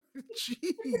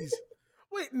Jeez.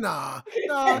 Wait, nah.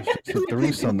 It's a Two people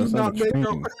threesome. do That's not not a make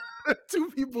train. two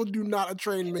people do not a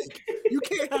train make. You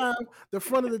can't have the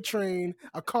front of the train,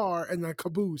 a car, and a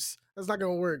caboose. That's not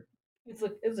gonna work. It's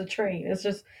a train. It's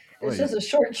just Wait, a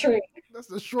short train. That's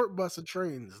the short bus of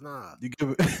trains. Nah. you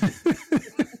give it.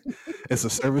 It's a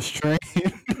service train.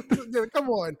 Yeah, come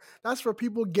on. That's for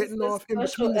people It's getting a off in between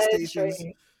special the ed stations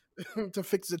train. to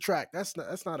fix the track. That's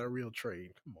not a real train.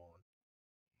 Come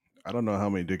I don't know how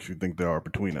many dicks you think there are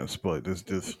between us, but there's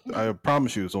just I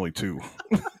promise you, it's only two.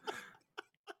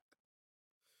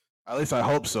 At least I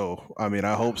hope so. I mean,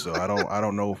 I hope so. I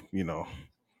don't know.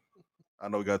 I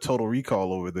know we got Total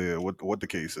Recall over there. What the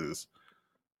case is?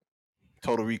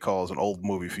 Total Recall is an old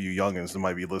movie for you youngins that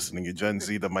might be listening. You Gen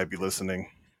Z that might be listening.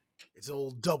 It's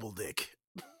old double dick.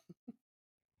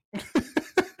 You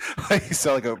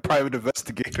sound like a private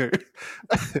investigator.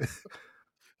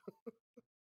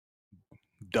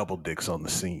 Double dicks on the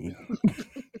scene.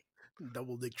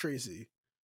 Double dick Tracy.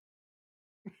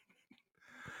 Are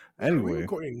we Anyway,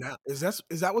 recording now? Is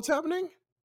that what's happening?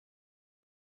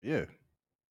 yeah.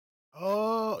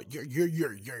 Oh,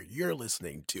 you're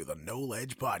listening to the No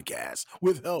Ledge podcast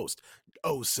with host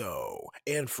Oso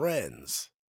and friends.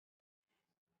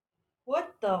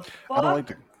 What the I don't like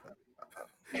fuck?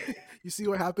 the. You see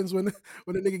what happens when a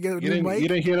nigga get a You new didn't. mic? You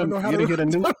didn't hear Don't know the. how You to-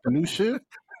 didn't hear the new shit.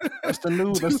 That's the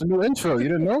new. That's the new intro. You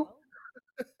didn't know?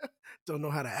 Don't know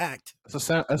how to act. It's a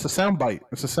sound. It's a sound bite.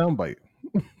 It's a sound bite.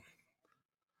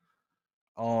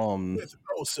 With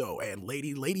Oso and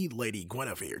lady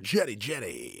Guinevere,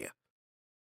 Jenny.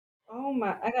 Oh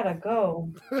my! I gotta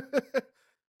go.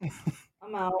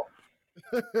 I'm out.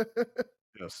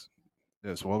 Yes.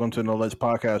 Yes. Welcome to No Ledge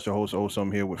Podcast. Your host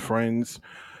Osum here with friends.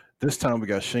 This time we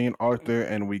got Shane Arthur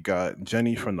and we got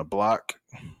Jenny from the block.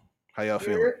 How y'all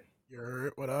feeling?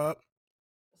 What up?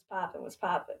 What's popping? What's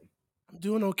popping? I'm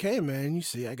doing okay, man. You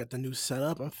see, I got the new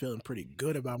setup. I'm feeling pretty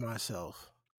good about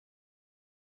myself.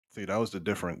 See, that was the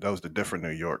different New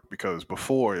York, because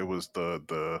before it was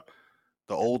the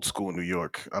old school New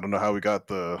York. I don't know how we got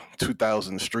the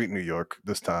 2000 street New York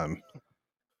this time.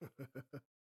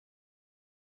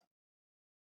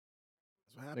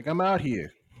 Like, I'm out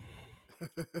here.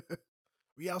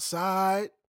 We outside.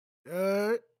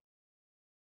 Yeah,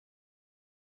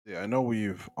 I know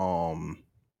we've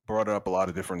brought it up a lot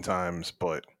of different times,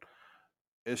 but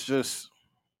it's just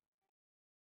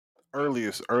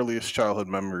earliest childhood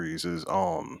memories is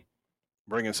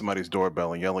ringing somebody's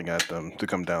doorbell and yelling at them to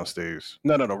come downstairs.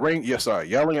 No,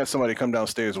 yelling at somebody to come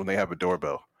downstairs when they have a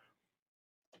doorbell.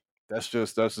 That's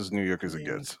as New York as it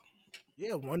gets.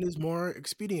 Yeah, one is more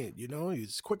expedient,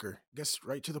 it's quicker, gets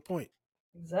right to the point.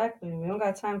 Exactly. We don't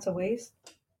got time to waste.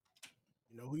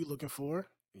 You know who you're looking for.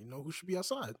 You know who should be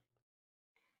outside.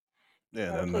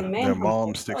 Yeah, and then their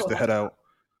mom sticks the head out.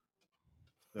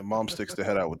 Their mom sticks the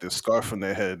head out with this scarf on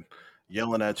their head,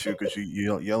 yelling at you because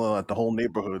you yelling at the whole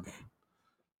neighborhood.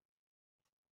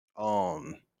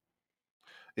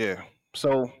 Yeah.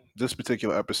 So this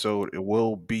particular episode, it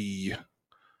will be,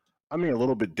 a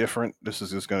little bit different. This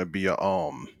is just going to be a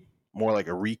more like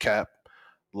a recap,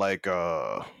 like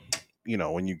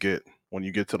when you get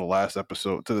to the last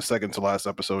episode, to the second to last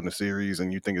episode in the series,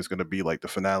 and you think it's going to be like the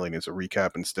finale, and it's a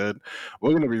recap instead.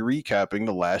 We're going to be recapping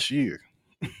the last year.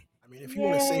 If you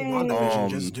want to say WandaVision,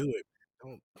 just do it.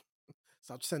 Don't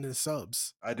stop sending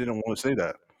subs. I didn't want to say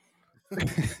that.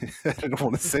 I didn't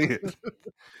want to say it.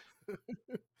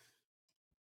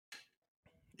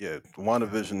 Yeah,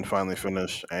 WandaVision finally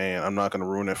finished, and I'm not going to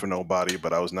ruin it for nobody,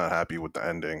 but I was not happy with the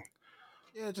ending.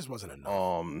 Yeah, it just wasn't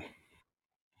enough.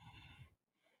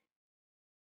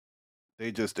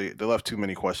 They left too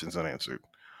many questions unanswered.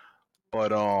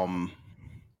 But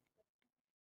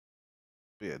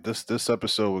yeah, this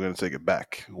episode we're gonna take it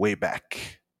back, way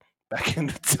back in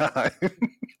the time.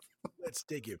 Let's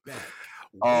take it back.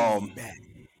 Way back.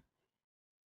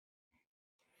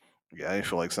 Yeah, I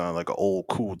feel like sounding like an old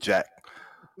cool Jack.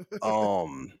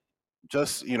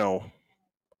 Just I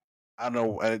don't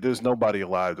know. There's nobody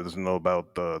alive that doesn't know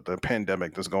about the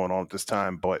pandemic that's going on at this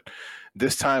time. But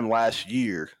this time last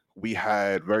year, we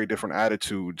had very different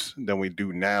attitudes than we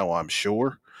do now, I'm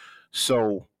sure.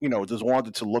 So, just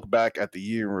wanted to look back at the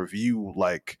year and review,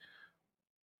 like,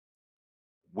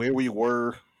 where we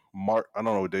were. I don't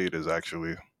know what day it is,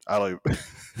 actually. I like, what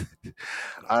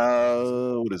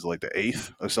is it, like the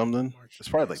 8th or something? It's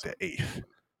probably like the 8th.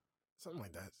 Something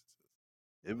like that.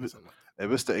 If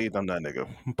it's the 8th, I'm that nigga.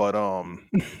 But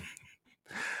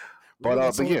but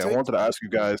yeah, I wanted to ask you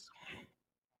guys.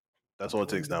 That's all it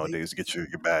takes nowadays to get your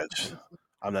badge.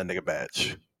 I'm that nigga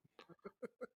badge.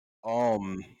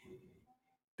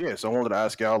 Yeah, so I wanted to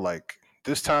ask y'all, like,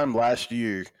 this time last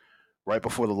year, right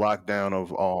before the lockdown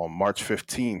of March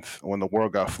 15th, when the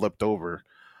world got flipped over.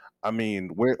 I mean,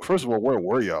 where first of all, where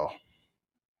were y'all?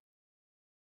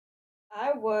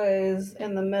 I was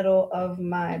in the middle of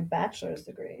my bachelor's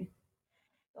degree,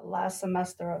 the last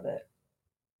semester of it.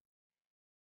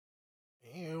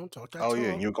 Damn, talk that Oh yeah,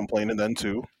 and talk. you were complaining then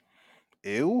too.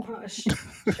 Ew.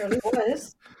 Surely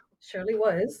was, surely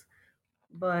was,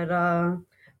 but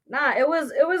nah, it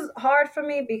was hard for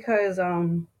me because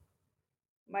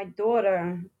my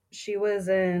daughter, she was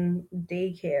in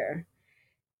daycare,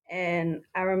 and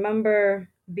I remember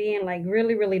being like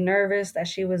really really nervous that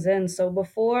she was in. So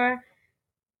before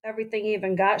everything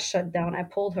even got shut down, I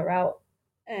pulled her out,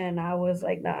 and I was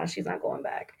like, nah, she's not going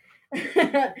back.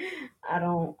 I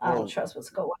don't Well, trust what's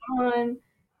going on.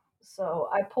 So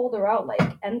I pulled her out like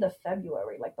end of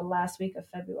February, like the last week of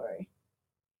February.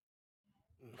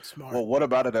 Smart. well, what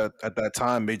about it at that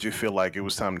time made you feel like it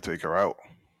was time to take her out?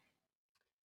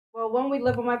 Well, when we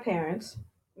live with my parents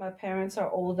are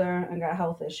older and got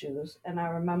health issues, and I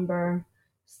remember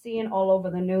seeing all over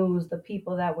the news the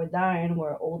people that were dying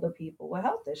were older people with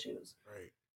health issues.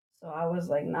 Right. So I was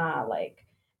like, nah, like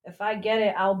if I get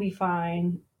it, I'll be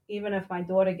fine. Even if my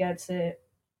daughter gets it,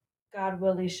 God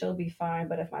willing, she'll be fine.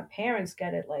 But if my parents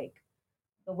get it, like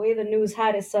the way the news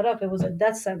had it set up, it was a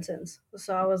death sentence.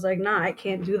 So I was like, nah, I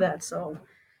can't do that. So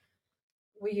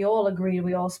we all agreed,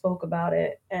 we all spoke about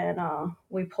it, and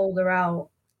we pulled her out.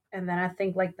 And then I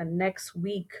think like the next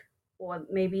week, or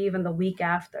maybe even the week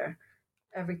after,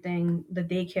 everything, the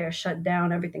daycare shut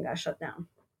down, everything got shut down.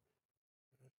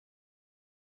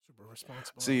 Super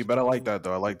responsible See, as but I like always. that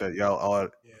though. I like that y'all all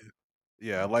Yeah.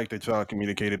 yeah, I like that y'all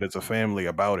communicated as a family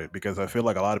about it because I feel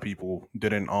like a lot of people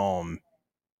didn't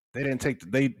they didn't take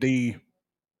they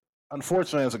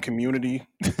unfortunately as a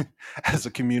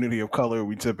community of color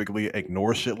we typically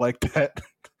ignore shit like that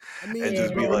I and mean,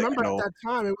 just Yeah. be but like, remember at that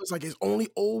time it was like it's only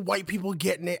old white people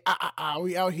getting it.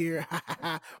 We out here,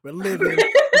 we're living.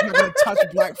 It's not gonna touch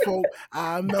black folk.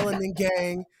 Melanin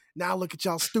gang. Now look at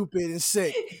y'all stupid and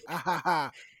sick.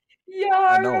 Yo,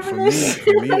 I I know remember for this me shit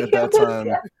for me like at it that was time,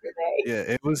 yesterday.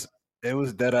 yeah, it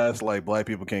was dead ass like black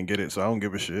people can't get it, so I don't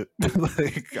give a shit.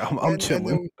 Like I'm and chilling,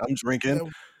 then I'm and drinking.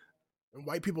 then and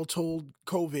white people told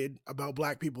COVID about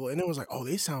black people, and it was like, oh,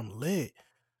 they sound lit.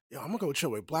 Yo, I'm gonna go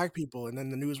chill with black people. And then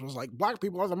the news was like, black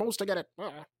people are the most to get it,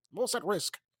 most at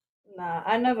risk. Nah,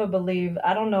 I never believed.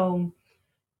 I don't know.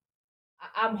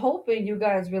 I'm hoping you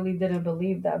guys really didn't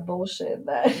believe that bullshit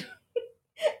that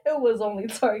it was only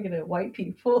targeted white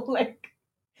people. Like,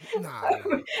 Nah, I,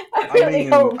 nah. I I really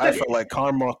mean, hope. I felt like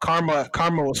karma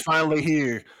was finally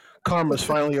here. Karma's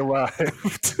finally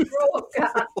arrived. Bro,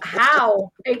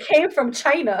 how? It came from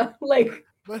China. Like,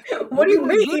 But what do we you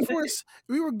were good mean? for us.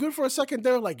 We were good for a second.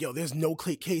 They were like, "Yo, there's no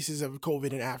cases of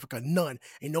COVID in Africa. None.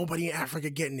 Ain't nobody in Africa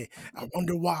getting it. I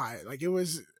wonder why." Like it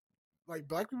was like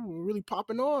black people were really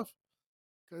popping off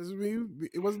because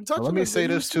it wasn't But let touching me us. They say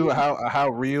didn't this see too: it. how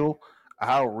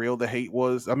real the hate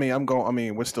was. I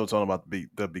mean, we're still talking about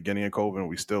the beginning of COVID, and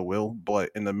we still will.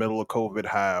 But in the middle of COVID,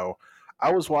 how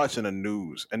I was watching the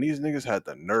news, and these niggas had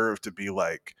the nerve to be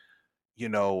like, you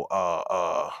know,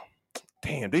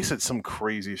 damn, they said some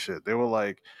crazy shit. They were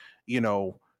like,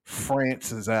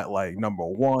 France is at like number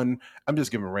one. I'm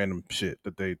just giving random shit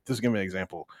that they just give me an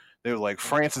example. They were like,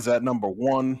 France is at number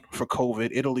one for COVID.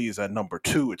 Italy is at number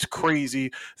two. It's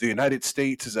crazy. The United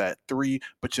States is at three.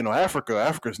 But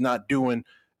Africa's not doing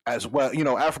as well.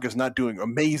 Africa's not doing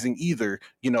amazing either.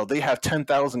 They have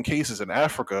 10,000 cases in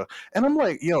Africa. And I'm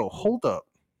like, yo, hold up.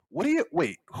 What do you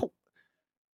wait?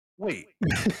 Like,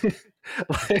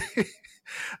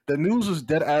 the news was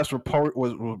dead ass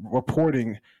was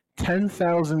reporting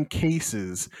 10,000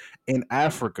 cases in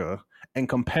Africa and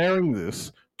comparing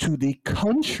this to the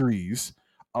countries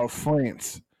of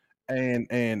France and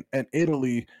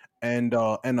Italy and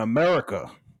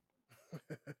America.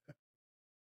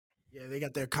 Yeah, they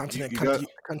got their You, continent you got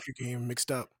country game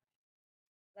mixed up.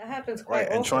 That happens quite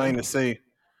right and trying often. to say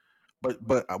but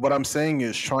what I'm saying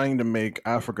is trying to make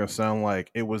Africa sound like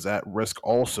it was at risk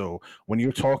also when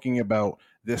you're talking about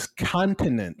this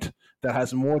continent that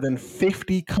has more than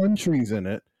 50 countries in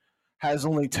it has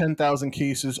only 10,000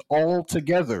 cases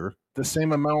altogether, the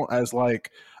same amount as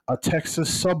like a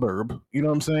Texas suburb. You know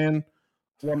what I'm saying?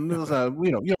 Well,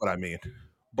 you know what I mean.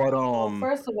 But Well,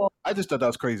 first of all, I just thought that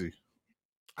was crazy.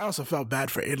 I also felt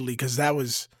bad for Italy because that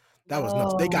was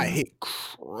nuts. They got yo, hit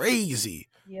crazy.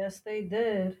 yes, they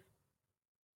did.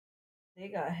 They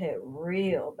got hit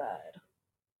real bad.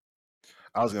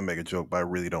 I was gonna make a joke, but I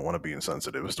really don't want to be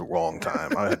insensitive. It's the wrong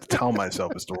time. I had to tell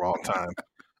myself it's the wrong time.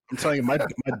 I'm telling you, my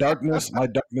darkness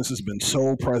has been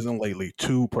so present lately.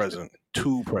 Too present.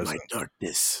 Too My present.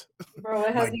 darkness. Bro,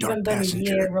 it My hasn't dark even been a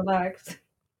passenger. year. Relax.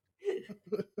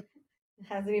 It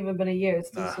hasn't even been a year. It's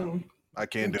too Nah, soon. I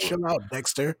can't do it. Chill out,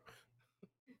 Dexter.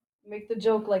 Make the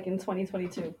joke like in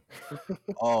 2022.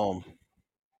 Um,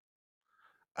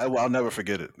 I'll never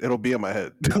forget it. It'll be in my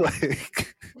head.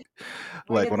 like,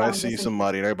 Bring like it when I down, see Missy.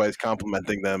 somebody and everybody's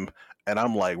complimenting them, and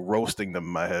I'm like roasting them in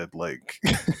my head. Like,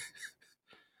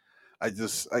 I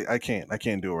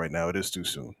can't do it right now. It is too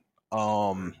soon.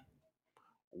 Um,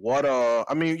 what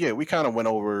I mean, yeah, we kind of went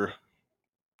over,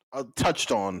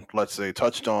 touched on what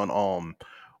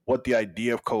the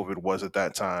idea of COVID was at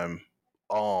that time.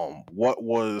 What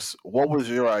was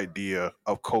your idea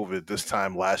of COVID this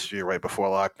time last year, right before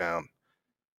lockdown?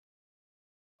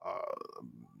 Uh,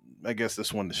 I guess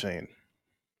this one to Shane.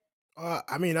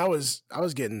 I mean, I was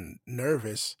getting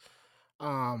nervous.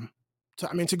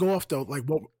 To go off though, like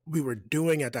what we were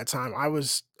doing at that time, I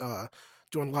was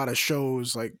doing a lot of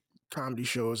shows, like comedy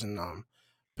shows, and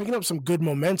picking up some good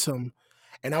momentum.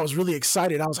 And I was really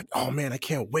excited. I was like, oh man, I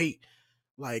can't wait.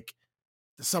 Like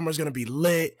the summer's gonna be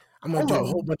lit. I'm gonna Hold do a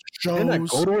whole on, bunch of didn't I go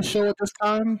shows. to a show at this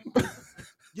time?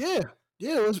 Yeah,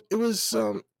 yeah. It was.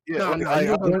 Like, yeah, No, like no,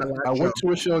 you I was on went my last I show. went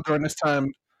to a show during this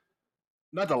time.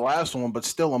 Not the last one, but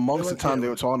still It amongst the was, yeah, time they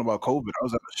were talking about COVID, I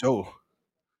was at the show.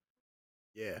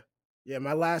 yeah, yeah.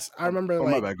 My last. I Oh, remember oh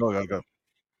my like bad. Go.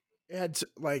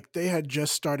 like they had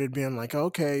just started being like,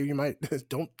 okay, you might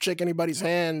don't shake anybody's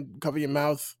hand, cover your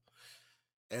mouth.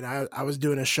 And I was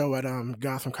doing a show at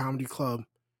Gotham Comedy Club,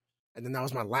 and then that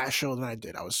was my last show that I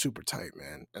did. I was super tight,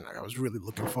 man, and I was really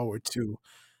looking forward to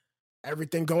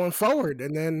everything going forward.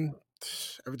 And then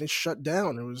everything shut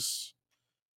down. It was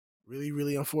really,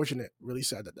 really unfortunate. Really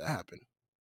sad that that happened.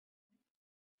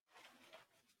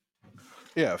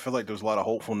 Yeah, I feel like there's a lot of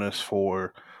hopefulness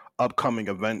for upcoming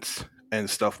events and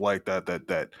stuff like that.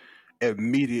 That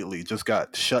immediately just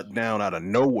got shut down out of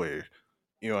nowhere.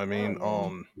 You know what I Oh mean?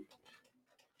 man.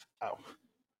 Ow.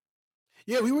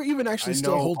 Yeah, we were even actually I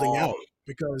still know. holding out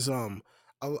because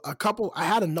a couple I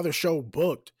had another show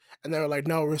booked and they were like,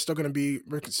 no, we're still gonna do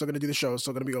the show, it's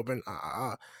still gonna be open.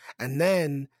 And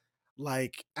then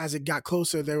like as it got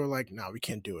closer, they were like, no, we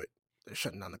can't do it. They're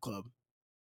shutting down the club.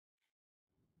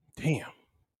 Damn.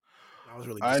 I was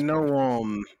really I know.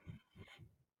 disappointed.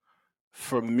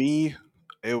 For me,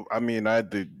 I mean, I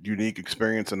had the unique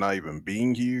experience of not even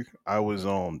being here. I was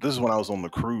This is when I was on the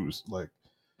cruise, like,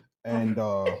 and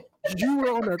You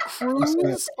were on a I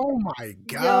spent. cruise? Oh my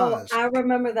Yo, gosh. I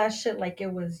remember that shit like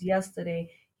it was yesterday.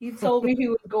 He told me he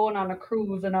was going on a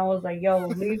cruise, and I was like, "Yo,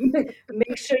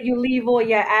 make sure you leave all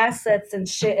your assets and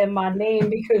shit in my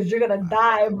name because you're gonna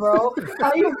die, bro.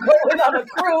 How you going on a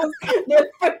cruise? There's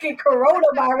freaking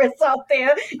coronavirus out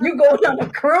there. You going on a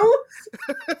cruise?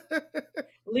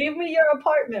 Leave me your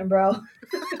apartment, bro."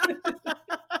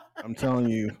 I'm telling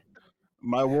you,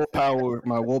 my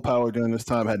willpower during this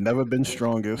time had never been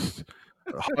strongest.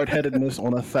 Hard headedness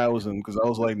on 1,000 because I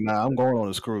was like, nah, I'm going on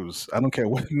this cruise. I don't care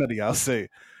what none of y'all say.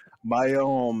 My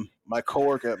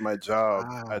coworker at my job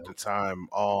at Wow. the time,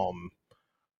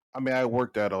 I mean, I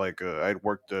worked at I'd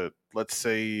worked at, let's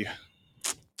say,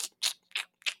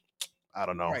 I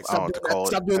don't All know, right, I don't stop know what doing to that. call it,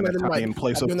 Stop doing an that in the mic. Italian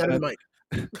place Stop up doing that in there. the mic.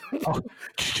 Oh.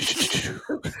 Just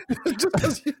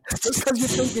because you're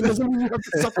thinking doesn't mean you have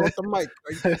to suffer off the mic.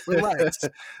 Like, relax.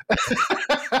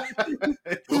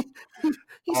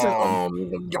 He said,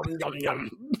 um, yum yum yum.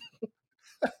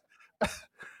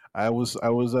 I was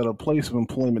at a place of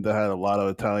employment that had a lot of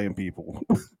Italian people,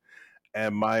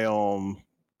 and my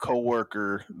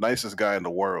coworker, nicest guy in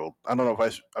the world. I don't know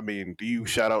if I mean, do you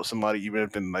shout out somebody even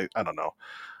if they're nice? I don't know,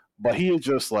 but he is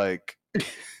just like.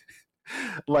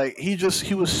 Like he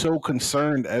was so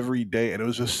concerned every day and it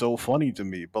was just so funny to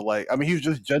me, but like, I mean, he was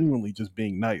just genuinely just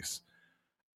being nice.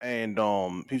 And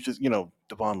he's just,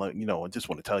 Devon, like, I just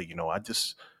want to tell you, I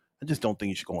just don't think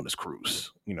you should go on this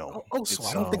cruise. Also, I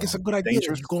It's don't think it's a good idea that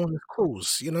dangerous. you go on this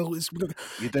cruise. You know, it's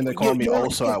You think they call me you're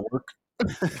also yeah. at work?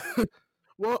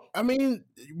 Well, I mean,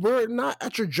 we're not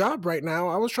at your job right now.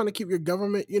 I was trying to keep your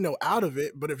government, out of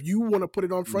it. But if you want to put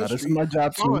it on No, Front this is Street, my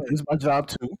job too. fine. This is my job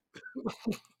too.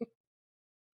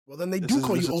 Well, then they This do is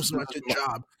call this you is also this at is your my,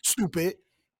 job. Stupid.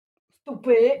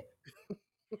 Stupid.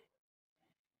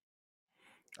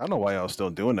 I don't know why y'all still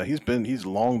doing that. He's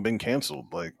long been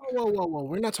canceled. Like, Whoa, whoa, whoa, whoa.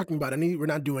 We're not talking about any. We're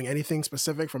not doing anything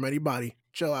specific from anybody.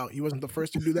 Chill out. He wasn't the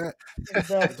first to do that. Get the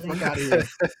fuck Exactly. out of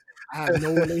here. I have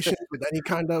no relation with any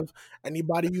kind of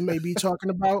anybody you may be talking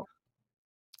about.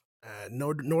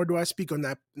 Nor do I speak on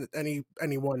that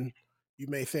anyone you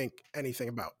may think anything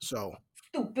about. So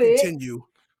Stupid. continue.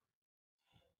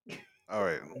 all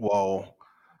right, well,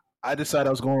 I decided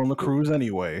I was going on the cruise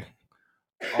anyway.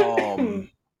 Um,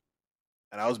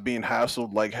 and I was being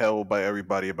hassled like hell by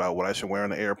everybody about what I should wear on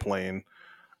the airplane.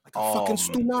 Like a fucking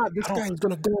stunad. I This don't. guy is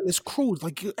gonna go on this cruise.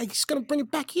 Like he's gonna bring it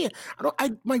back here.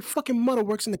 My fucking mother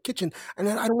works in the kitchen, and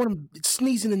I don't want him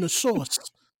sneezing in the sauce.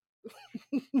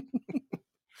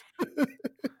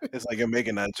 It's like you're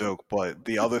making that joke, but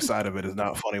the other side of it is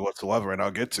not funny whatsoever, and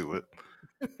I'll get to it.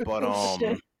 But Oh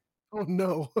shit. Oh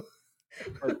no.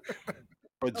 but,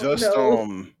 but Oh just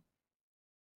no.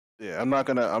 yeah, I'm not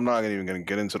even gonna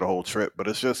get into the whole trip, but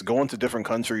it's just going to different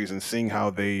countries and seeing how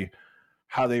they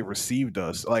received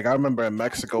us. Like I remember in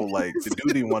Mexico, like the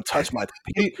dude didn't want to touch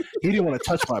he didn't want to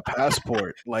touch my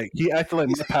passport. Like he acted like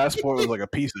my passport was like a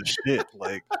piece of shit.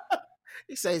 Like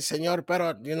He says, "Señor,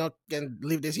 pero can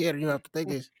leave this here. You have to take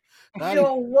this." Sorry.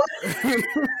 Yo, what?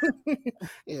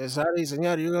 Yeah, sorry,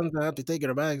 señor. You're going to have to take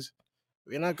your bags.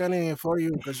 We're not coming here for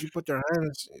you because you put your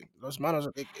hands, los manos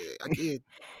aquí.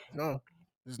 No,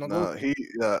 there's no nah,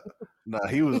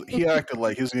 good. he acted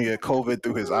like he was gonna get COVID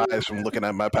through his eyes from looking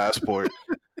at my passport.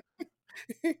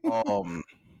 Um,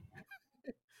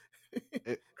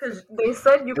 it, Because they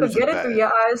said you it could was just get it through bad.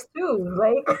 your eyes too.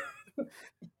 Like,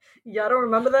 y'all don't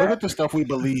remember Look that? at the stuff we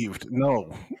believed.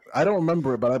 No, I don't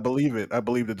remember it, but I believe it. I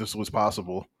believe that this was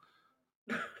possible.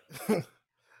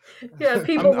 Yeah,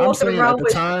 people I'm walking saying at around the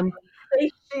with time,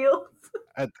 face shields.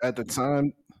 at the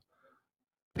time,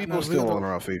 Tan people still walking agrito,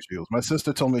 around face shields. My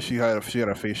sister told me she had a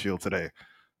face shield today.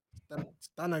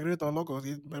 tan agrito, loco.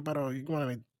 Pero you want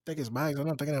to take his bags? I'm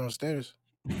not taking him upstairs.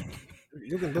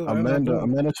 You can do it. I'm not doing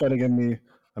Amanda tried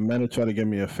to give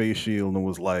me a face shield and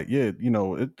was like, "Yeah,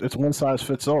 it's one size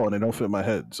fits all, and it don't fit my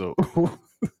head." So I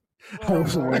Oh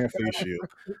wasn't my! wearing a face shield.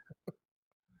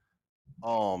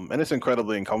 And it's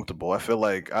incredibly uncomfortable. I feel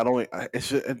like I don't.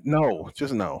 It's no,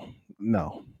 just no,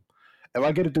 no. If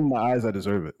I get it through my eyes, I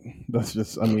deserve it. That's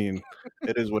just. I mean,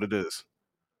 it is what it is.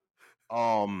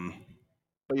 Um,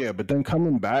 but yeah, but then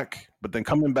coming back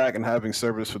and having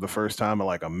service for the first time in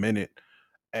like a minute,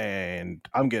 and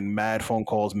I'm getting mad phone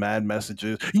calls, mad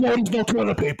messages. Yo, there's no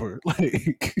toilet paper.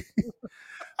 Like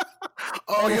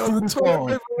Oh, all the yo, food the is toilet gone.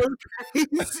 paper was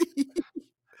crazy.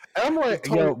 And I'm The like,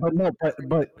 toilet yo, but no,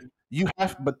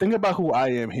 but think about who I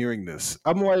am hearing this.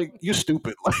 I'm like, you're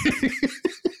stupid.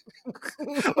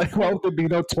 Like why would there be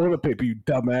no toilet paper, you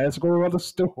dumbass? Go around the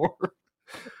store.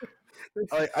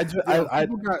 Like I just Yo,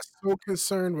 people got so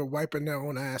concerned with wiping their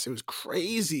own ass. It was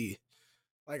crazy.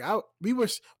 Like we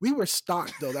were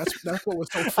stocked though. That's what was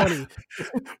so funny.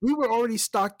 We were already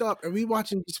stocked up, and we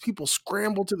watching these people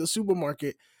scramble to the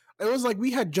supermarket. It was like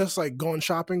we had just like gone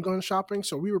shopping,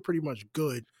 so we were pretty much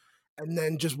good. And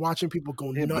then just watching people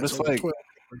go yeah, but nuts it's over like toilet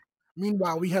paper.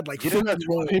 Meanwhile, we had like you didn't 50 have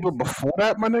toilet rolls. paper before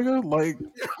that, my nigga. Like,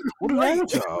 what is wrong Right.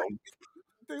 with y'all?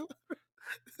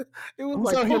 It was Who's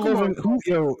like out here Pokemon. living?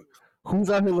 Who's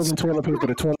out here living toilet paper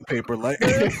to toilet paper? Like,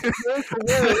 Word, word for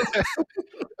word.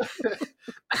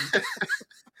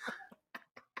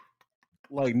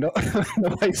 like no,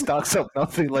 nobody stocks up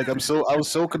nothing. Like I was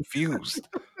so confused.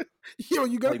 Yo,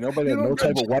 Like nobody you had no don't got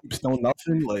type of wipes, no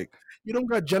nothing. Like you don't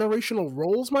got generational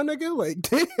rolls, my nigga. Like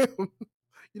damn,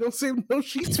 you don't save no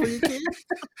sheets for your kids.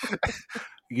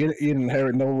 you didn't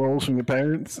inherit no rolls from your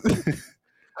parents.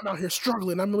 I'm out here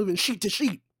struggling. I'm living sheet to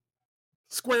sheet,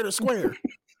 square to square.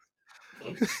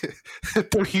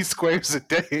 3 squares a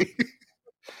day.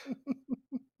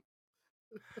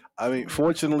 I mean,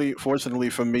 fortunately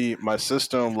for me, my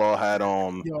sister-in-law had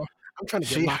Yo, I'm trying to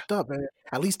get she locked up, man.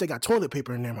 At least they got toilet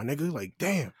paper in there, my nigga. Like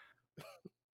damn.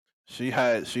 she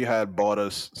had bought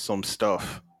us some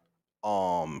stuff.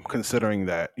 Considering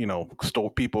that store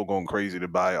people going crazy to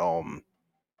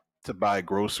buy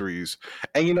groceries,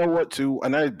 and you know what too,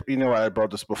 and I brought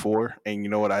this before, and you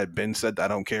know what I've been said that I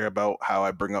don't care about how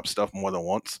I bring up stuff more than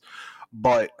once,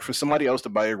 but for somebody else to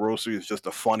buy your groceries is just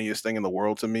the funniest thing in the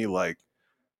world to me. Like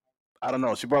I don't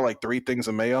know, she brought like 3 things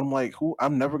of mayo. I'm like, who?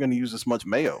 I'm never gonna use this much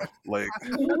mayo. Like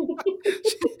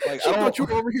like She I thought you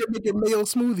don't. were over here making mayo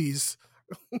smoothies.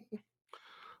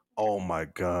 Oh my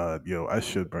god, yo, I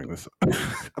should bring this up,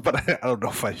 but I don't know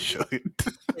if I should.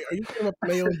 Wait, are you talking about the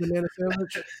mayo and banana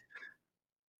sandwich?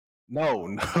 No,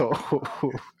 no.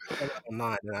 Oh,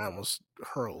 nine, and I almost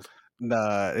hurled.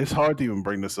 Nah, it's hard to even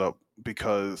bring this up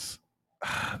because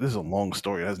this is a long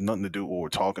story. It has nothing to do with what we're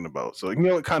talking about. So it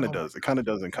kind of Oh my does. It kind of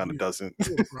does and kind of you, doesn't.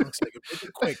 you a Bronx nigga. Make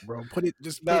it quick, bro.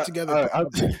 Just put it Nah, together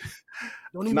quick.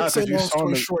 Don't even nah, say because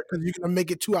long story short because you're gonna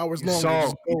make it 2 hours longer.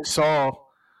 Just you go. saw,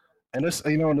 and this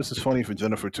and this is funny for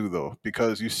Jennifer too though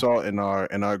because you saw in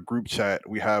our group chat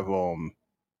we have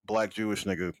black Jewish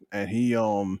nigga and he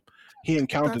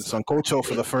encountered That's not Sancocho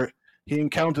for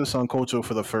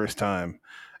the first time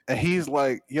and he's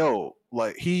like, yo.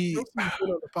 Like he. Yosef's been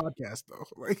on the podcast though.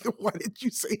 Like, why did you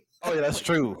say? Oh yeah, that's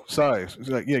true. Sorry. It's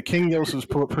like, yeah, King Yosef's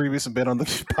previously been on the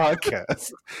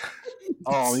podcast.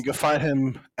 You can find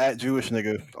him at Jewish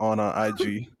nigga on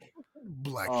IG.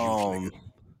 Black Jewish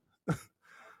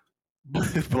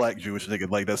nigga. Black Jewish nigga.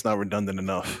 Like that's not redundant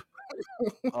enough.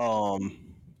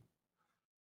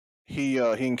 He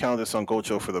encountered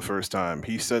Sancocho for the first time.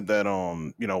 He said that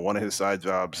one of his side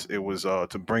jobs it was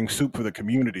to bring soup for the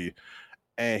community,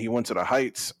 and he went to the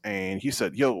Heights and he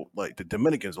said, "Yo, like the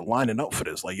Dominicans are lining up for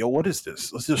this. Like, yo, what is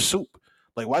this? Let's just soup.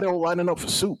 Like, why they all lining up for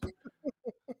soup?"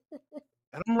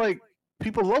 And I'm like,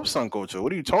 "People love Sancocho.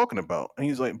 What are you talking about?" And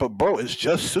he's like, "But bro, it's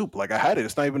just soup. Like, I had it.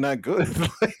 It's not even that good."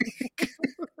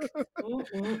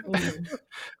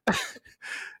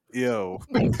 Yo,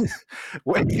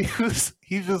 wait, he's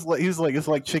like it's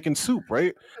like chicken soup,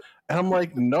 right? And I'm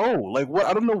like, no, like what?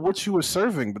 I don't know what you were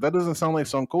serving, but that doesn't sound like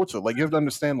Sancocho. Like you have to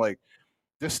understand, like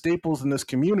there's staples in this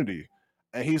community.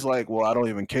 And he's like, well, I don't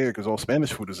even care because all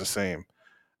Spanish food is the same.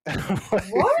 And I'm like,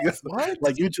 What?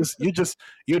 like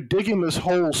you're digging this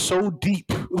hole so deep.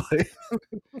 Like,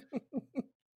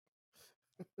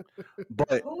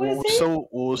 but Who what is was he? so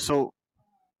what was so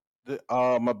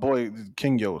my boy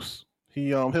King Yos.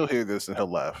 He'll hear this and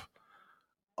he'll laugh.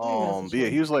 But yeah,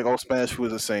 he was like, all Spanish food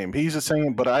is the same. He's the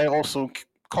same, but I also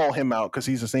call him out because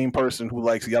he's the same person who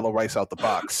likes yellow rice out the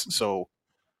box. So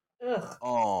Ugh.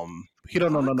 he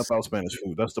don't know nothing Box? about Spanish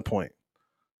food. That's the point.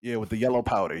 Yeah, with the yellow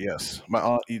powder. Yes, my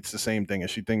aunt eats the same thing,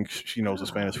 and she thinks she knows what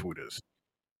Spanish food is.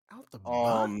 Out the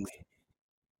box?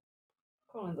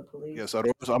 Calling the police. Yes,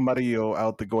 arroz amarillo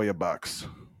out the Goya box.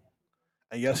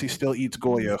 And yes, he still eats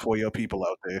Goya for your people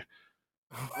out there.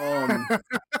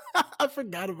 I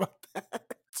forgot about that.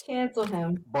 Cancel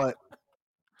him. But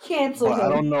Cancel I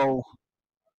him. don't know.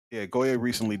 Yeah, Goya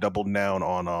recently doubled down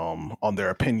on their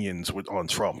opinions on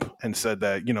Trump and said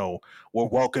that we're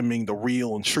welcoming the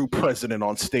real and true president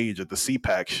on stage at the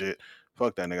CPAC shit.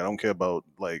 Fuck that nigga. I don't care about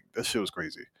like that shit was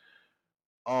crazy.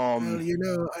 Well,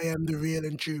 I am the real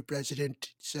and true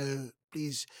president, so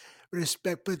please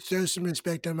throw some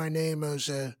respect on my name,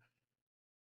 sir.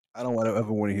 I don't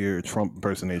ever want to hear a Trump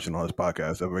impersonation on this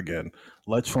podcast ever again.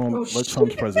 Let Oh,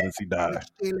 Trump's presidency die.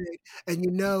 And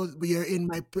you're in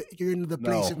the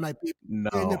place No, of my people. no.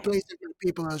 You're in the place of my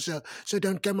people, so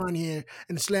don't come on here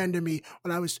and slander me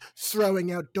when I was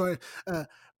throwing out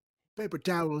paper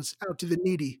towels out to the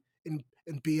needy in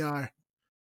PR.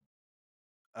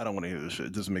 I don't want to hear this shit.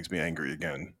 It just makes me angry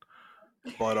again.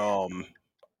 But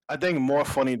I think more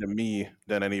funny to me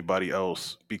than anybody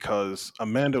else because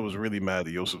Amanda was really mad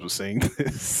that Joseph was saying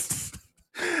this.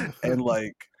 and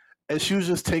she was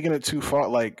just taking it too far.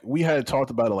 Like we had talked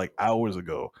about it like hours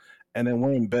ago. And then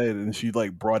we're in bed and she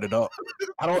like brought it up.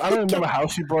 I don't remember how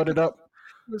she brought it up.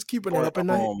 Was keeping it up at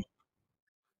night.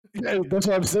 Yeah, that's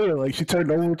what I'm saying. Like she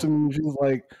turned over to me and she was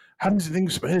like, "How does you think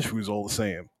Spanish food is all the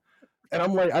same?" And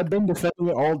I'm like, I've been defending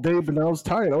it all day, but now I was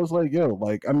tired. I was like, yo,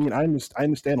 like, I mean, I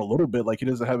understand a little bit, like he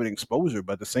doesn't have any exposure,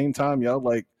 but at the same time, y'all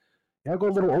go a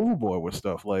little overboard with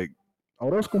stuff. Like, oh,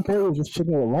 those comparisons just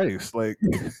chicken with rice. Like,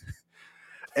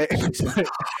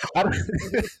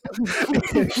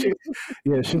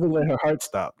 she would let her heart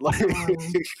stop. Like,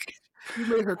 you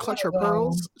made her clutch her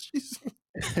pearls.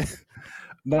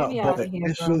 No, but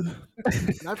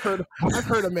I've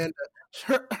heard Amanda.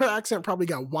 Her accent probably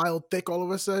got wild thick all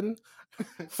of a sudden.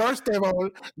 First,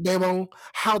 Devon,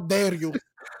 how dare you?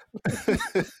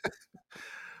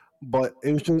 But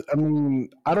it was just, I mean,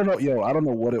 I don't know, I don't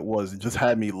know what it was. It just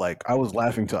had me like, I was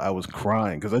laughing till I was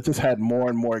crying because I just had more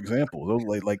and more examples. I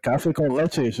was like cafe con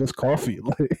leche is just coffee.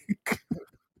 Like,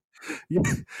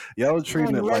 y'all was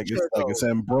treating it like it's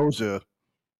ambrosia.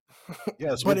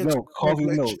 Yes, but with milk, coffee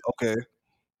milk. Okay.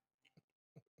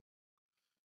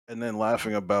 And then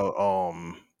laughing about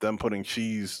them putting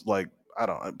cheese, like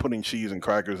putting cheese and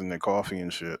crackers in their coffee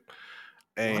and shit.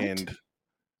 And what?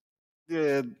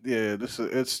 yeah,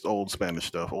 it's old Spanish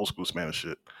stuff, old school Spanish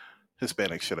shit,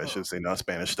 Hispanic shit, I should say, not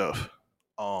Spanish stuff.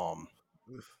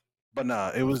 But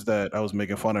nah, it was that I was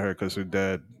making fun of her because her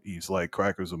dad eats like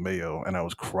crackers with mayo, and I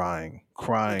was crying.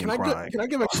 Can I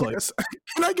give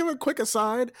a quick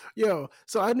aside? Yo,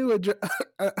 so I knew a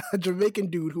Jamaican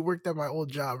dude who worked at my old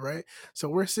job, right? So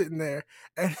we're sitting there,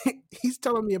 and he's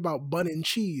telling me about bun and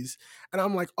cheese, and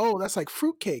I'm like, oh, that's like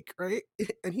fruitcake, right?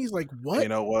 And he's like, what? You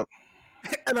know what?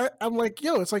 And I'm like,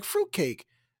 yo, it's like fruitcake.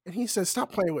 And he says,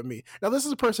 stop playing with me. Now, this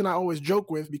is a person I always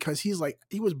joke with because he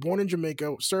was born in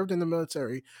Jamaica, served in the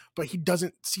military, but he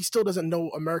still doesn't know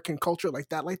American culture like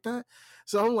that.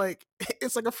 So I'm like,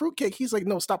 it's like a fruitcake. He's like,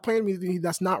 no, stop playing with me.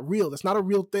 That's not real. That's not a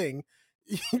real thing.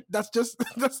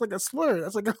 that's like a slur.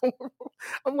 That's like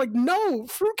I'm like, no,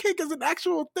 fruitcake is an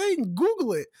actual thing.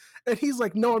 Google it. And he's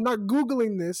like, no, I'm not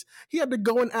Googling this. He had to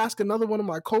go and ask another one of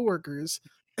my coworkers.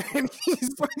 And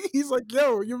he's like,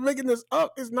 yo, you're making this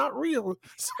up. It's not real.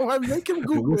 So I make him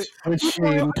Google it. What's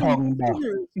Meanwhile, Shane talking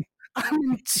about? I'm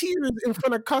in tears in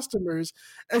front of customers,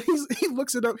 and he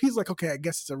looks it up. He's like, "Okay, I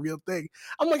guess it's a real thing."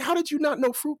 I'm like, "How did you not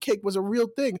know fruitcake was a real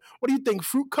thing? What do you think?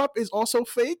 Fruit cup is also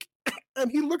fake?"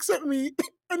 And he looks at me,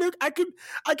 and I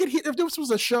could hear if this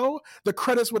was a show, the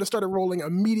credits would have started rolling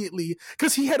immediately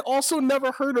because he had also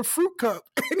never heard of fruit cup,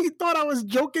 and he thought I was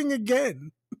joking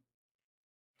again.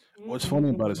 What's funny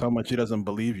about it is how much he doesn't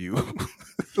believe you.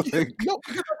 Like, No,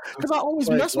 because I always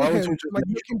like, mess why with would him, you just like make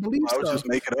make him believe I would stuff. just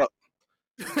make it up.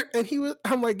 And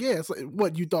I'm like, yeah, it's like,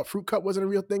 what, you thought fruit cup wasn't a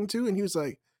real thing too? And he was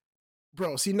like,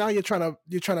 bro, see, now you're trying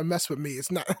to mess with me.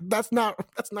 It's not, that's not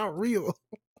real.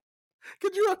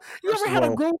 Could you First ever of had a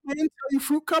all, grown man tell you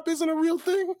fruit cup isn't a real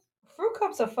thing? Fruit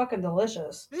cups are fucking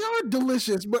delicious. They are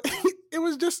delicious, but it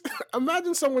was just,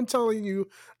 imagine someone telling you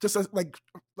just like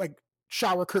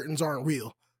shower curtains aren't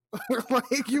real.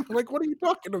 Like, what are you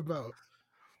talking about?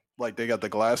 like they got the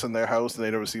glass in their house and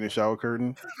they never seen a shower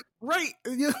curtain. Right?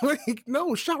 You're like,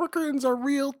 no, shower curtains are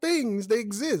real things. They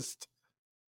exist.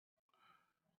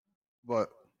 But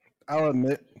I'll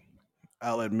admit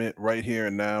right here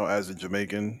and now as a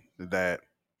Jamaican that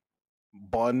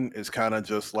bun is kind of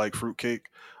just like fruitcake.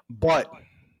 But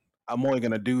I'm only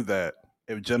gonna do that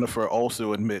if Jennifer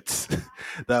also admits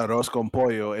that arroz con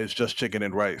pollo is just chicken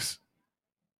and rice.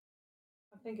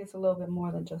 I think it's a little bit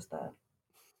more than just that.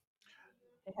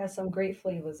 It has some great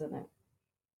flavors in it.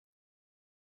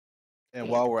 And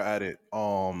while we're at it,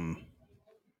 ham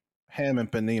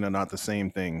and panini are not the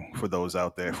same thing for those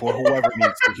out there. For whoever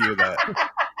needs to hear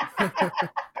that,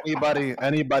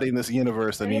 anybody in this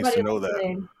universe that needs to know that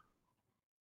listening?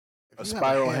 a If you have a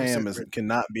spiral ham ham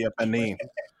cannot be a panini.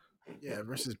 yeah,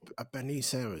 versus a panini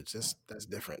sandwich, that's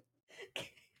different.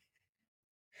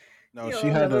 No, Yo, she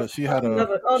had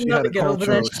I'll never a get over cultural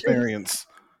that shit. experience.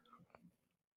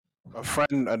 A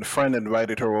friend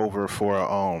invited her over for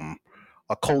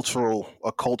a cultural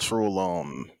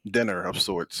dinner of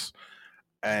sorts,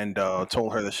 and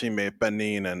told her that she made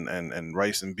panin and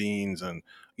rice and beans and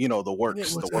the And it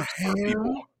works was the a works for her people.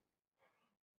 ham.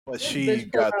 But This she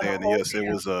bitch pulled got out there, a and whole yes, it ham.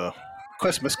 was a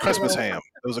Christmas Yo, ham.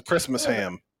 It was a Christmas yo, ham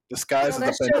yo, disguised as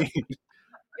a that shit, panin.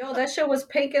 yo, that shit was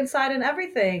pink inside and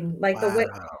everything. Like the way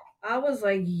Wow. I was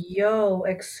like, yo,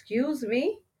 excuse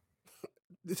me?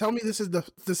 Tell me this is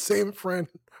the same friend,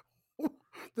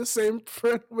 the same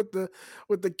friend with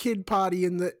the kid potty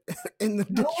in the in the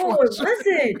No, it dishwasher.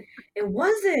 wasn't. It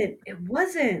wasn't. It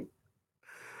wasn't.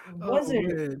 It Oh wasn't.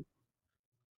 man,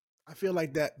 I feel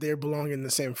like that they belong in the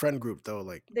same friend group though.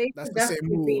 Like They that's should the same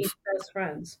definitely be move. best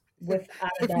friends, without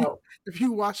a If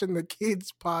you doubt. washing the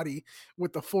kids potty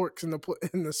with the forks and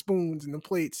the spoons and the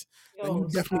plates, then you Yo,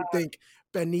 definitely stop. think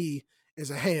Benny is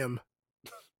a ham.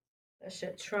 That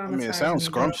shit I mean, it traumatized sounds me,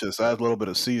 bro. scrumptious. Add a little bit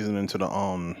of seasoning to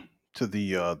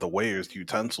the wares, the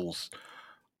utensils.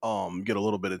 Get a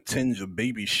little bit of tinge of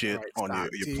baby All shit right, on stop.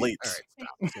 your See, all plates. right,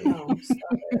 stop. See, No, stop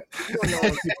it. you don't know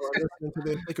when people are listening to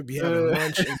this. They could be having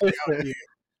lunch and be out here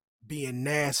being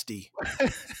nasty.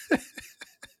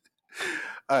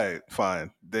 All right,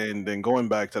 fine. Then going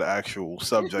back to the actual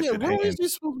subject Yeah, at what was hand. you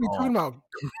supposed to be Um, talking about?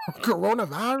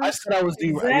 I Coronavirus? said I was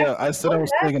Exactly. I said I What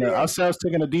was taking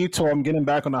happened? a detour. I'm getting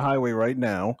back on the highway right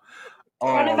now. Um,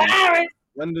 Coronavirus.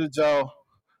 when did y'all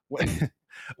when,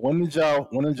 when did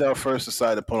y'all first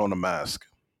decide to put on a mask?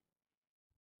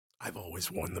 I've always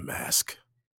worn the mask.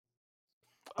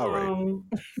 All right.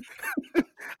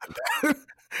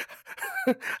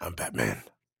 I'm Batman.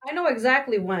 I know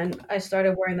exactly when I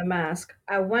started wearing the mask.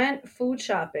 I went food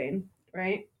shopping,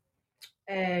 right?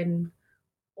 And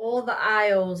all the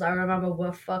aisles I remember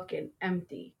were fucking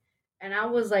empty. And I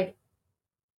was like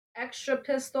extra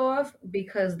pissed off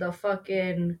because the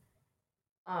fucking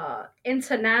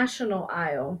international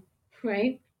aisle,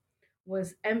 right,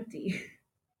 was empty.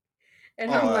 And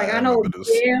Oh, I'm like, I I know remember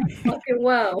this. damn fucking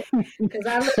well, because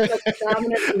I live in a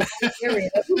predominantly white area.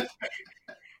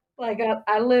 Like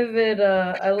I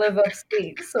live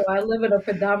upstate, so I live in a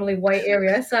predominantly white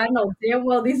area. So I know damn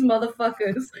well these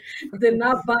motherfuckers did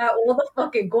not buy all the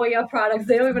fucking Goya products.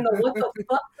 They don't even know what the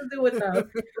fuck to do with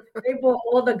them. They bought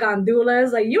all the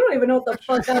gandulas. Like you don't even know what the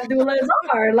fuck gandulas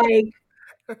are. Like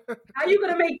how you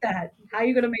gonna make that? How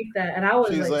you gonna make that? And I was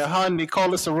She's like, like, honey, call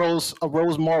this a Rose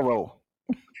Moro.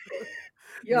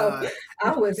 yo, Nah,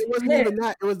 I was it wasn't pissed. even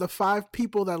that. It was the 5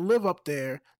 people that live up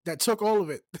there that took all of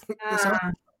it. It's Nah,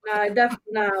 nah, definitely,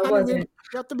 nah, it honey, wasn't.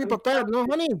 you have to be I'm prepared. No,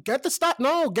 honey, get the stuff.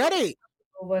 No, get it.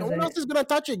 It No one else wasn't. is gonna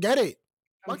touch it. Get it.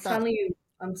 I'm Fuck that. telling you.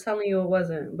 I'm telling you, it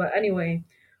wasn't. But anyway,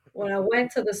 when I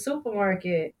went to the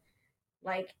supermarket,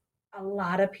 like a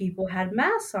lot of people had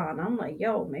masks on. I'm like,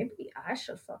 yo, maybe I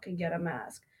should fucking get a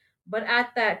mask. But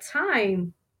at that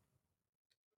time,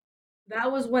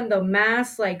 that was when the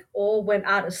masks like all went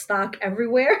out of stock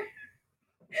everywhere.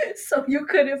 So you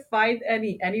couldn't find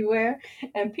any anywhere.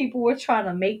 And people were trying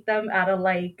to make them out of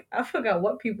like, I forgot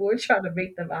what people were trying to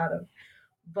make them out of.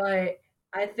 But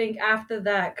I think after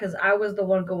that, because I was the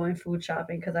one going food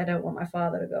shopping because I didn't want my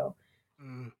father to go.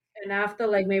 Mm. And after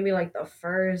like maybe like the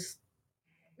first,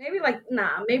 maybe like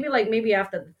nah, maybe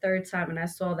after the third time, and I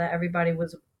saw that everybody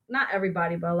was not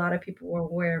everybody, but a lot of people were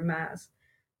wearing masks.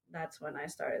 That's when I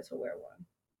started to wear one,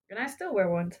 and I still wear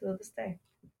one to this day.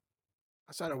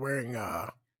 I started wearing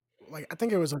like I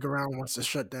think it was like around once the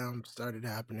shutdown started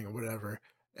happening or whatever.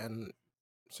 And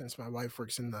since my wife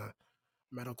works in the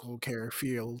medical care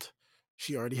field,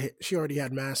 she already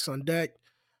had masks on deck,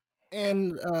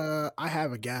 and I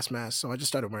have a gas mask, so I just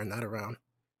started wearing that around.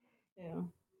 Yeah.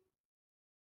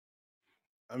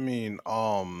 I mean,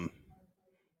 what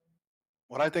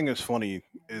I think is funny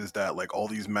is that like all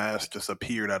these masks just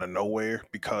appeared out of nowhere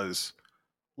because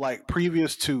like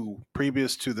previous to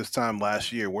this time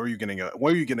last year, where are you getting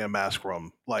a mask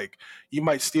from? Like you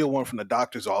might steal one from the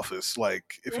doctor's office,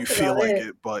 like if you That's feel about like it.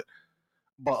 it, but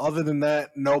other than that,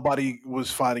 nobody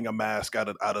was finding a mask out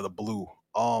of the blue.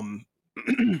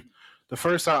 The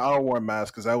first time I wore a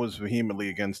mask because I was vehemently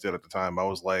against it at the time. I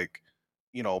was like,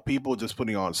 people just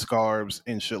putting on scarves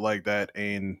and shit like that,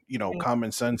 and Yeah.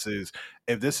 common sense is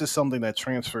if this is something that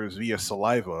transfers via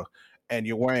saliva, and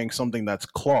you're wearing something that's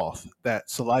cloth that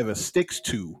saliva sticks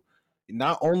to,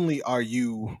 not only are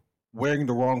you wearing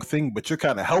the wrong thing, but you're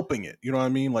kind of helping it. You know what I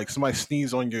mean? Like somebody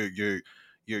sneeze on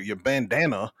your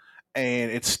bandana and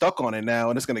it's stuck on it now,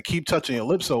 and it's gonna keep touching your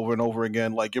lips over and over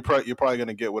again. Like you're probably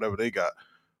gonna get whatever they got.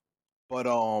 But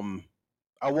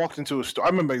I walked into a store. I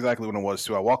remember exactly when it was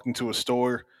too. I walked into a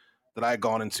store that I had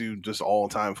gone into just all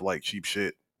the time for like cheap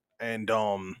shit, and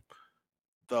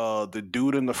the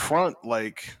dude in the front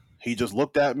like he just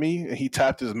looked at me and he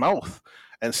tapped his mouth,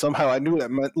 and somehow I knew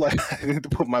that meant like I needed to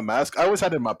put my mask. I always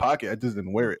had it in my pocket. I just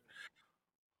didn't wear it.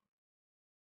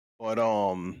 But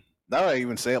now that I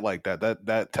even say it like that,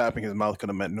 that tapping his mouth could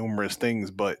have meant numerous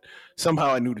things, but somehow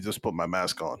I knew to just put my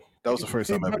mask on. That was the first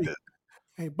Hey time I ever buddy, did.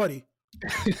 hey buddy,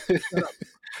 shut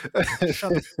up,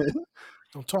 shut up.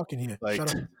 Don't talk in here. Like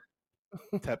Shut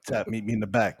up. tap tap, meet me in the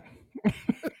back.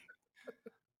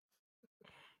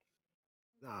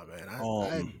 Nah, man, I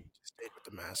Um, just stayed with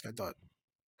the mask. I thought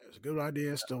it was a good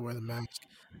idea. Still wear the mask.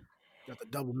 Got the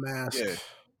double mask. yeah.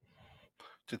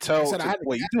 To Like I tell said, to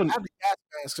wait, you I doing had the gas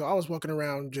mask, so I was walking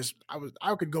around. Just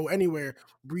I could go anywhere,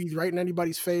 breathe right in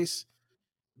anybody's face.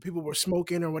 People were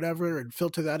smoking or whatever, and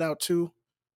filter that out too.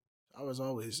 I even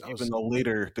was though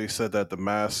later they said that the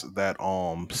masks that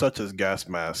such as gas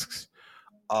masks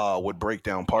would break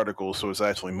down particles, so it's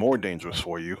actually more dangerous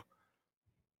for you.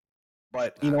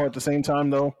 But nah. at the same time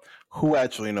though, who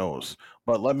actually knows?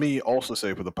 But let me also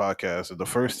say for the podcast that the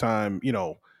first time,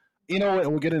 and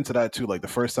we'll get into that too. Like the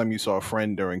first time you saw a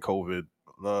friend during COVID,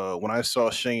 when I saw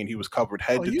Shane, he was covered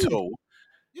Oh, head to you? toe.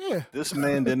 Yeah. This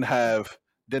man didn't have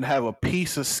a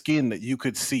piece of skin that you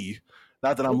could see.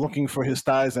 Not that I'm Nope. looking for his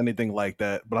thighs, anything like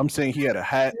that, but I'm saying he had a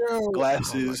hat, Yo. Oh my.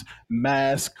 glasses,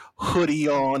 mask, hoodie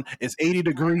on. It's 80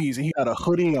 degrees, and he had a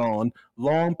hoodie on,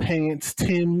 long pants,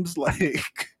 Tims, like It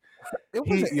he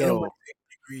wasn't. It was yo 8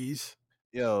 degrees.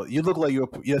 yo. You look like you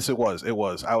were. Yes, it was. It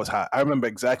was. I was hot. I remember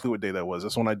exactly what day that was.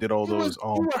 That's when I did all those You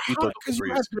were keto hot because you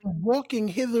had deliveries. been walking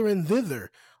hither and thither.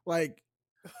 Like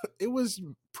it was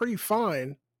pretty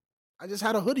fine. I just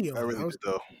had a hoodie I on. really I was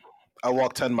did though. I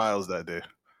walked 10 miles that day,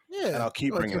 and yeah. I'll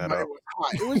keep Like bringing that everybody up. was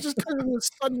hot. It was just because it was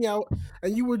sunny out,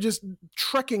 and you were just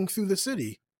trekking through the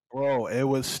city. Bro, it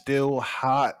was still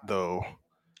hot though.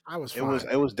 I was It was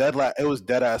fine. it was it was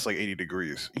dead ass like 80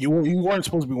 degrees. You weren't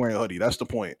supposed to be wearing a hoodie. That's the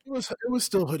point. It was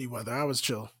still hoodie weather. I was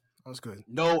chill. I was good.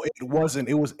 No, it wasn't.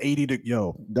 It was 80 to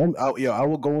yo. I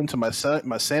will go into my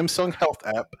Samsung Health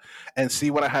app and see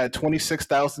when I had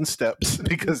 26,000 steps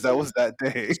because that was that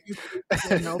day. Excuse me,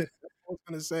 Samsung Health. I was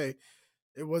gonna say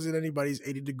it wasn't anybody's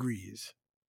 80 degrees.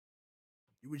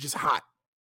 You were just hot.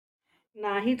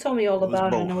 Nah, he told me all It was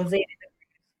about it, and it both. was 80.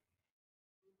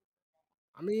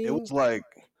 I It was mean, like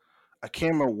I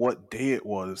can't remember what day it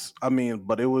was. I mean,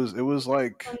 but it was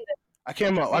like Sunday. I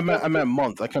can't remember. It I wasn't. meant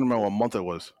month. I can't remember what month it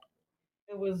was.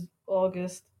 It was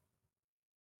August.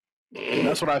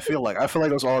 That's what I feel like. I feel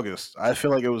like it was August. I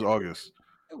feel like it was August.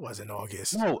 it wasn't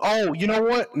August. No. Oh, you know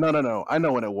what? No, no, no. I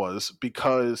know when it was, I know when it was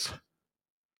because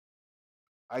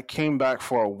I came back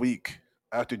for a week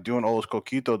after doing all those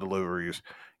coquito deliveries.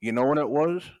 You know when it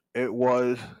was? It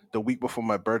was the week before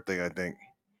my birthday, I think,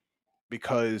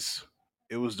 because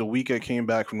it was the week I came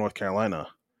back from North Carolina.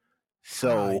 Ah,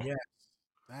 So, yes,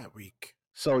 that week.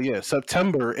 so yeah,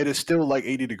 September it is still like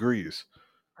 80 degrees.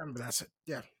 I remember that's it.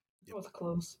 Yeah. It was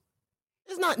close.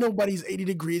 It's not nobody's 80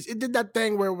 degrees. It did that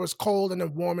thing where it was cold and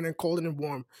then warm and then cold and then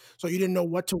warm. So you didn't know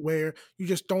what to wear. You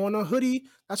just throw on a hoodie.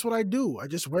 That's what I do. I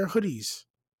just wear hoodies.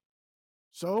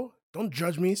 So don't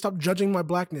judge me. Stop judging my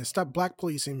blackness. Stop black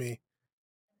policing me.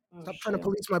 Oh Stop trying to shit.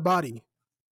 police my body.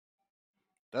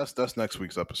 That's next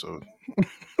week's episode.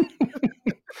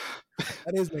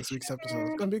 That is next week's episode.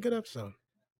 It's gonna be a good episode.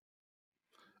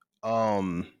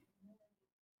 Um,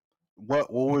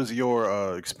 what was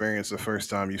your experience the first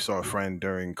time you saw a friend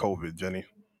during COVID, Jenny?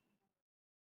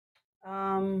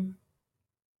 Um,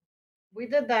 we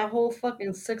did that whole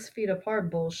fucking 6 feet apart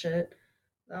bullshit.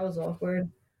 That was awkward.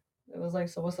 It was like,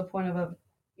 so what's the point of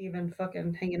even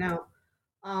fucking hanging out?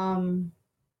 Um,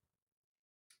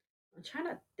 I'm trying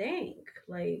to think.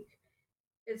 Like,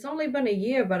 it's only been a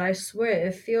year, but I swear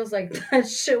it feels like that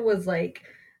shit was like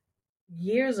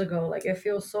years ago. Like, it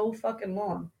feels so fucking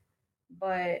long.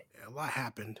 But Yeah, a lot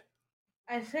happened.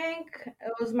 I think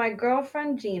it was my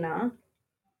girlfriend Gina,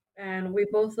 and we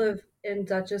both live in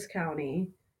Dutchess County.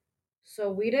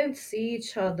 So we didn't see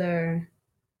each other.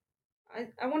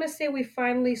 I want to say we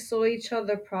finally saw each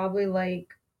other probably like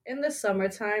in the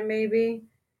summertime, maybe.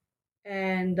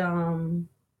 And,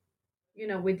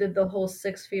 we did the whole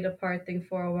 6 feet apart thing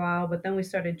for a while, but then we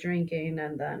started drinking,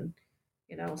 and then,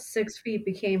 6 feet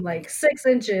became like 6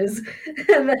 inches.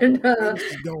 And then, The way this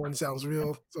is going sounds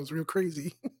real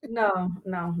crazy. no,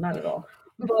 no, not at all.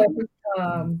 But, Boom,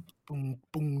 um, boom,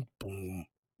 boom, boom.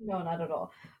 no, not at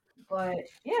all. But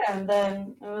yeah, and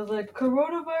then I was like,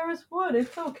 coronavirus, what?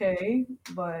 It's okay.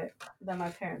 But then my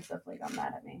parents definitely got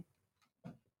mad at me.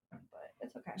 But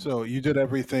it's okay. So you did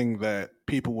everything that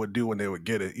people would do when they would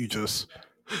get it. You just,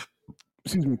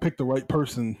 excuse me, pick the right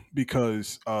person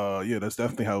because, yeah, that's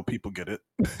definitely how people get it.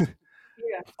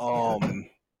 Yeah. um,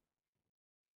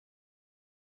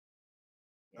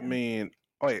 I Yeah. mean,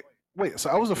 wait. So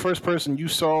I was the first person you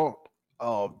saw,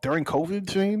 during COVID,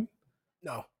 Jane.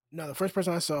 No, no. The first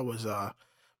person I saw was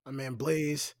my man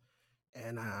Blaze,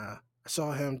 and I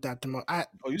saw him that tomorrow.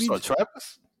 Oh, you saw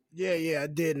Travis? Yeah, I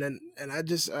did, and I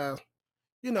just I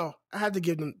had to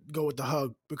give him go with the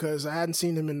hug because I hadn't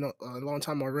seen him in a long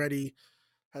time already.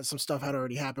 Had some stuff had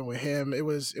already happened with him. It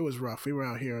was rough. We were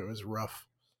out here. It was rough.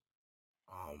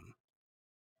 Um,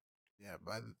 yeah.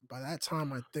 By that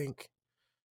time, I think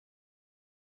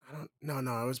I don't.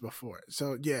 No, it was before.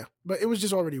 So yeah, but it was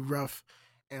just already rough,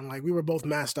 and like we were both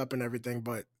masked up and everything.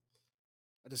 But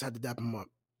I just had to dap him up.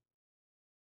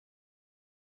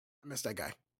 I miss that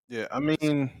guy. Yeah, I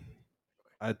mean,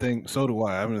 I think so do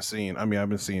I. I haven't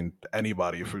seen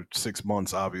anybody for 6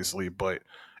 months, obviously, but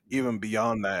even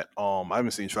beyond that, I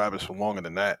haven't seen Travis for longer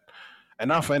than that. And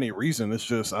not for any reason. It's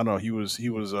just I don't know,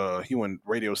 he went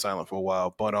radio silent for a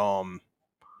while. But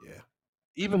Yeah,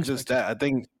 even just unexpected. that, I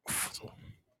think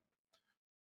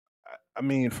I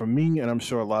mean, for me, and I'm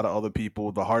sure a lot of other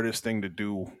people, the hardest thing to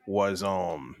do was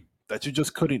that you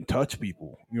just couldn't touch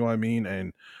people. You know what I mean?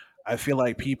 And I feel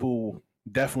like people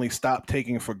definitely stop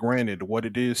taking for granted what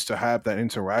it is to have that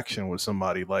interaction with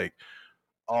somebody. Like,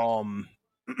 um,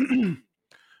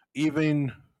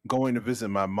 even going to visit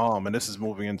my mom, and this is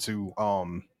moving into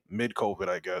mid COVID,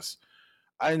 I guess.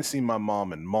 I hadn't seen my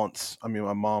mom in months. I mean,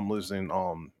 my mom lives in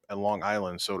Long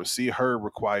Island, so to see her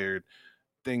required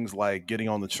things like getting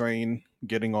on the train,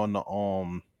 getting on the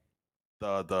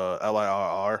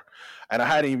LIRR, and I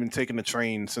hadn't even taken the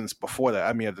train since before that.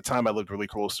 I mean, at the time I lived really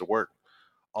close to work,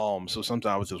 so sometimes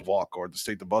I would just walk or just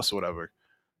take the bus or whatever.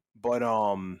 But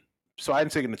so I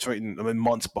hadn't taken the train in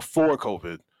months before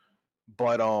COVID.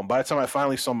 But by the time I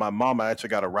finally saw my mom, I actually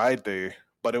got a ride there.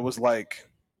 But it was like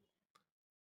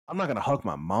I'm not gonna hug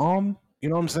my mom, you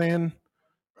know what I'm saying?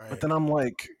 But Right. then I'm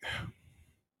like,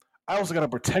 I also gotta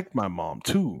protect my mom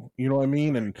too. You know what I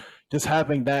mean? And just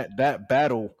having that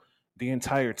battle the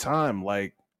entire time,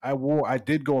 like I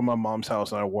did go in my mom's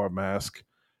house and I wore a mask,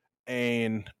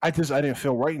 and I didn't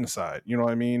feel right inside. You know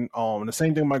what I mean? And the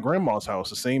same thing with my grandma's house,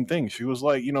 the same thing. She was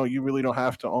like, you really don't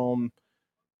have to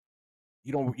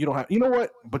you don't have you know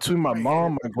what? Between my Right. And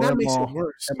mom, my that makes grandma, it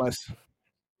worse. and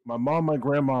my mom, my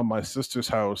grandma, and my sister's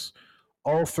house,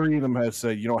 all three of them had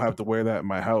said you don't have to wear that in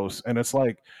my house. And it's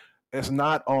like it's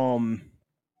not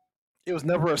it was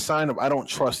never a sign of I don't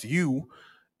trust you.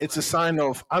 It's a Right. sign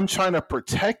of I'm trying to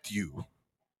protect you.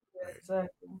 Yeah, Right.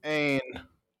 exactly.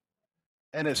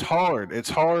 And it's hard. It's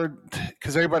hard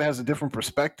because everybody has a different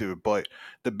perspective. But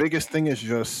the biggest thing is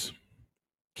just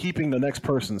keeping the next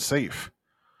person safe.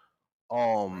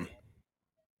 Um, Right.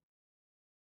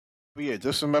 but yeah,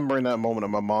 just remembering that moment at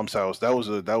my mom's house, that was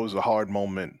a hard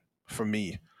moment for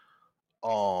me.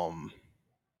 Um,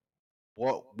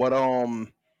 what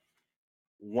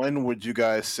when would you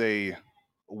guys say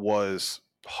was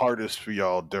hardest for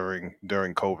y'all during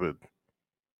COVID?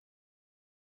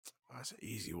 That's an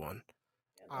easy one.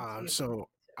 Yeah, that's easy. So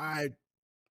I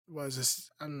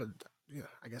was yeah,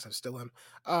 I guess I still am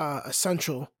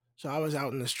essential. So I was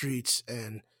out in the streets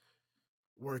and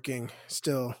working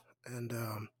still, and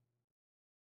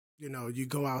you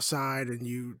go outside and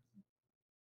you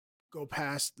go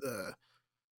past the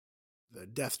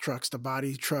death trucks, the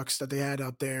body trucks that they had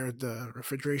out there, the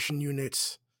refrigeration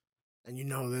units, and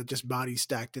they're just bodies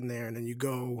stacked in there. And then you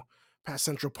go past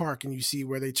Central Park and you see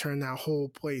where they turned that whole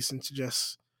place into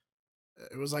just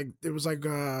it was like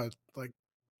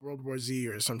World War Z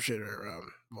or some shit, or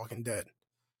Walking Dead.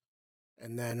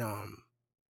 And then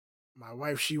my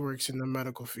wife, she works in the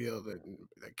medical field and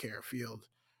the care field,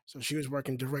 so she was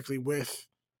working directly with,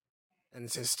 and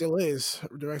it still is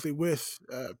directly with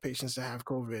patients that have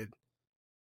COVID,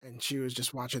 and she was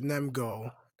just watching them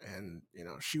go, and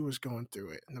she was going through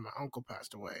it, and then my uncle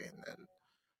passed away, and then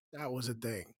that was a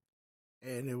thing,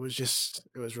 and it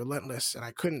was relentless, and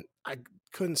I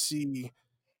couldn't see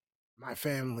my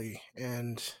family,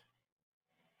 and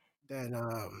then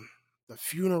the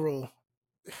funeral,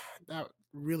 that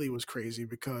really was crazy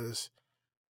because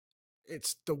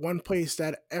it's the one place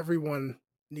that everyone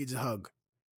needs a hug,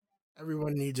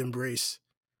 everyone needs embrace,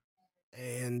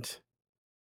 and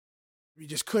we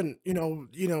just couldn't,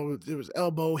 there was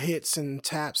elbow hits and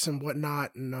taps and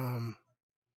whatnot, and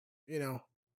you know,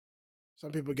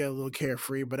 some people get a little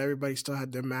carefree, but everybody still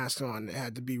had their mask on. It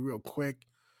had to be real quick,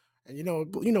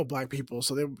 and black people,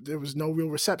 so there was no real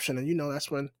reception, and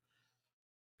that's when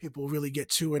people really get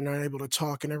to and are able to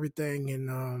talk and everything,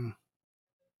 and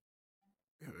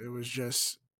it was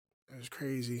just it was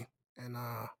crazy, and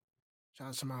shout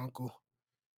out to my uncle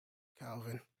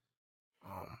Calvin,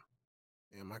 um,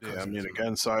 and my Yeah, I mean, cousins.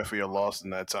 again, sorry for your loss in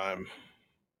that time.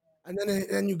 And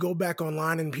then you go back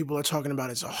online and people are talking about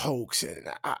it's a hoax and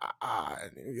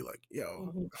and you're like,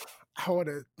 yo, Mhm. I would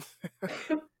have,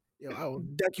 I will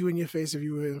deck you in your face if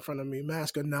you were in front of me,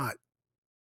 mask or not.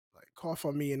 Like, cough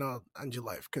on me and I'll end your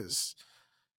life because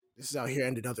this is out here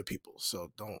ending other people.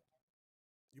 So don't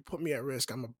you put me at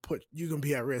risk. I'm gonna put you gonna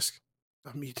be at risk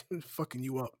of me fucking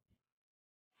you up.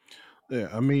 Yeah,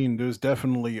 I mean, there's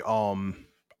definitely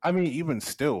I mean, even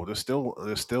still, there's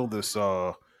still this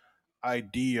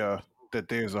idea that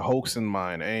there's a hoax in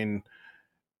mind, and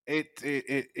it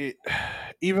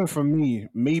even for me,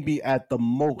 maybe at the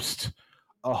most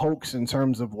a hoax in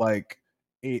terms of like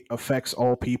it affects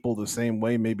all people the same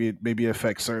way. Maybe it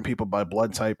affects certain people by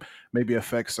blood type, maybe it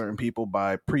affects certain people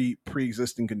by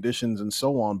pre-existing conditions and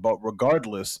so on. But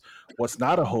regardless, what's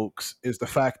not a hoax is the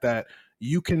fact that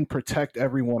you can protect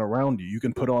everyone around you. You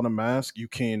can put on a mask, you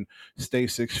can stay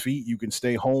 6 feet, you can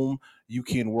stay home, you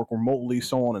can work remotely,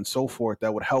 so on and so forth.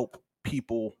 That would help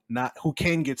people not who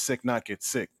can get sick not get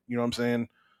sick. You know what I'm saying?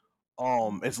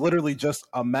 It's literally just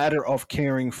a matter of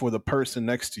caring for the person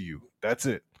next to you. That's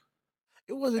it.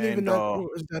 It wasn't even And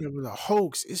that it was a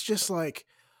hoax. It's just like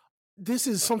this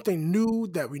is something new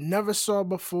that we never saw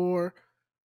before.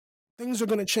 Things are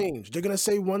going to change. They're going to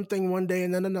say one thing one day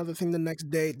and then another thing the next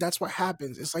day. That's what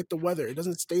happens. It's like the weather, it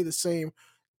doesn't stay the same.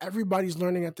 Everybody's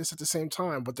learning at this at the same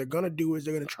time. What they're going to do is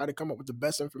they're going to try to come up with the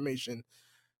best information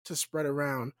to spread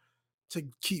around to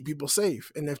keep people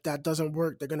safe. And if that doesn't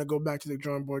work, they're going to go back to the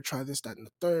drawing board, try this, that, and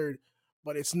the third.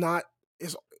 But it's not,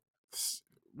 it's,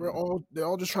 they're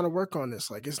all just trying to work on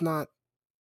this. Like, it's not,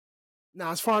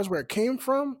 now, as far as where it came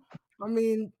from, I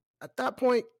mean, at that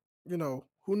point,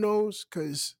 who knows?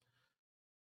 Because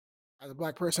as a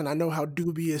black person, I know how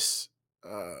dubious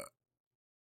uh,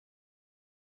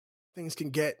 things can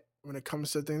get when it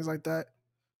comes to things like that.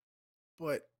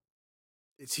 But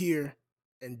it's here,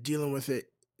 and dealing with it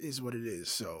is what it is.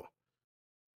 So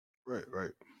right,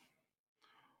 right.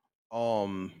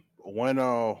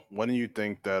 When do you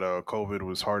think that COVID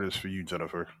was hardest for you,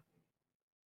 Jennifer?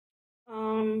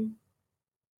 Um,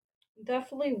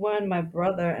 Definitely when my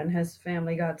brother and his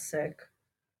family got sick.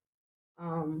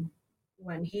 Um,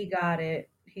 when he got it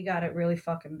really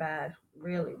fucking bad,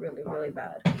 really, really, really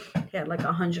bad. He had like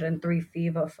 103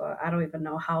 fever for I don't even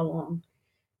know how long,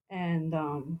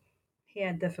 and he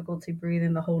had difficulty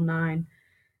breathing the whole nine.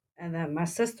 And then my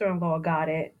sister-in-law got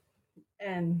it,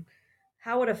 and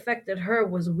how it affected her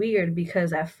was weird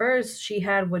because at first she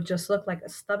had what just looked like a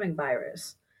stomach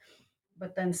virus,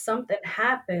 but then something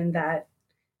happened that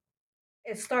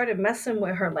it started messing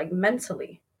with her like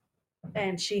mentally.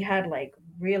 and she had like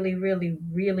really, really,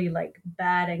 really like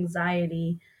bad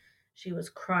anxiety. She was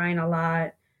crying a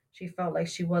lot. She felt like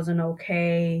she wasn't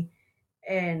okay.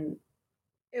 And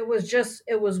it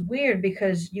was weird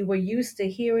because you were used to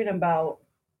hearing about,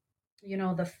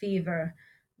 the fever,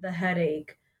 the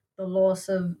headache, the loss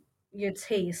of your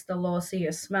taste, the loss of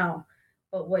your smell.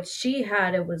 But what she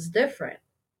had, it was different.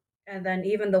 And then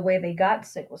even the way they got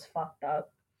sick was fucked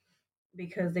up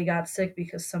because they got sick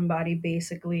because somebody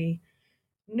basically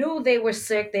knew they were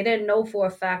sick. They didn't know for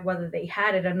a fact whether they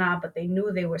had it or not, but they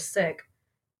knew they were sick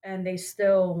and they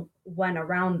still went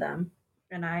around them.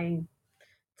 And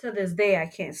to this day, I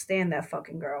can't stand that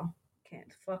fucking girl.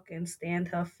 Can't fucking stand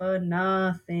her for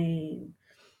nothing.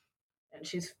 And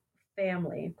she's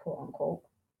family, quote unquote.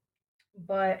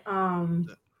 But um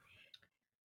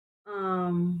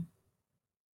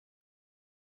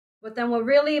but then what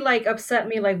really like upset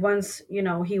me, like once,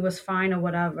 he was fine or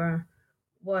whatever,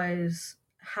 was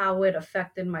how it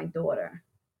affected my daughter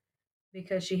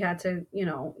because she had to,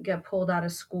 get pulled out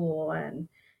of school. And,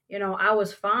 I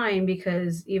was fine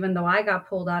because even though I got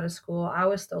pulled out of school, I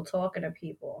was still talking to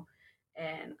people.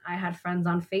 And I had friends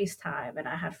on FaceTime and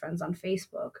I had friends on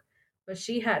Facebook, but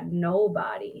she had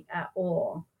nobody at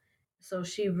all. So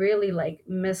she really like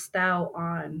missed out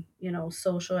on,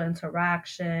 social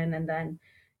interaction. And then,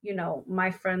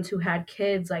 my friends who had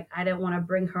kids, like I didn't want to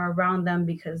bring her around them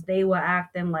because they were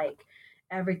acting like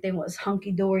everything was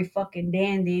hunky dory fucking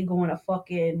dandy, going to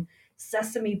fucking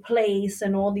Sesame Place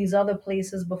and all these other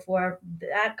places before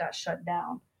that got shut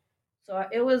down. So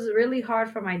it was really hard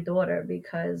for my daughter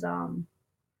because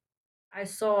I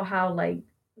saw how like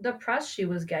depressed she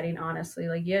was getting, honestly.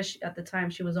 Like, yes, at the time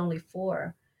she was only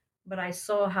 4, but I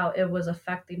saw how it was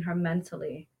affecting her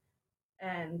mentally,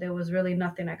 and there was really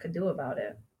nothing I could do about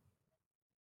it.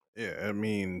 Yeah, I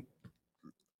mean,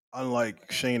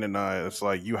 unlike Shane and I, it's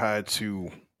like you had to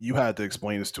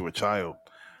explain this to a child,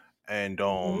 and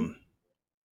Hmm.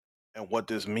 what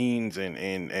this means,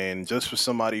 and just for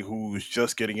somebody who's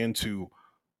just getting into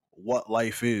what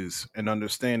life is and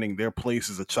understanding their place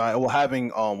as a child, well, having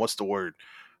what's the word,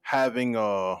 having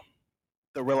the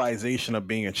realization of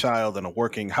being a child in a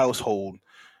working household,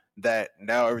 that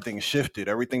now everything's shifted,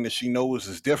 everything that she knows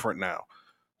is different now.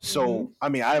 So, Hmm. I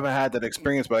mean, I haven't had that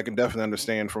experience, but I can definitely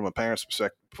understand from a parent's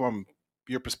perspective, from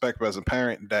your perspective as a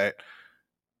parent, that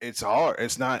it's hard.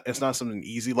 It's not something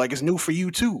easy. Like, it's new for you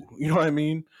too. You know what I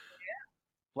mean?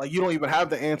 Like, you don't even have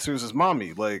the answers as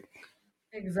mommy. Like,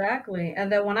 Exactly.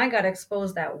 And then when I got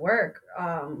exposed at work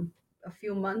a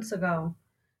few months ago,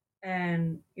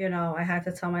 and I had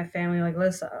to tell my family, like,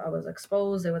 listen, I was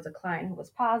exposed. There was a client who was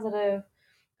positive.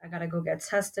 I gotta go get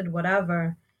tested,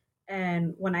 whatever.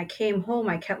 And when I came home,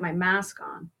 I kept my mask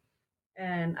on.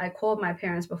 And I called my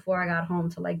parents before I got home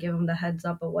to like give them the heads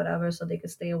up or whatever so they could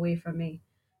stay away from me.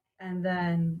 And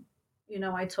then,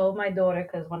 I told my daughter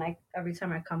because when I every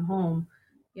time I come home,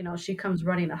 she comes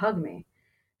running to hug me.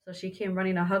 So she came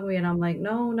running to hug me, and I'm like,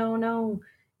 no, no, no,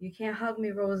 you can't hug me,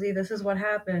 Rosie. This is what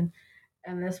happened.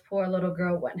 And this poor little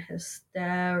girl went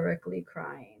hysterically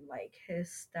crying, like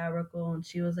hysterical. And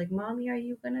she was like, Mommy, are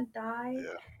you going to die?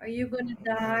 yeah, Are you going to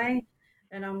yeah, die?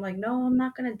 And I'm like, No, I'm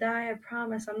not going to die. I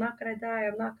promise. I'm not going to die.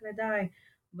 I'm not going to die.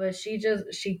 But she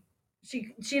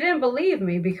didn't believe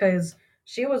me because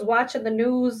she was watching the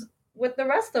news with the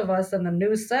rest of us. And the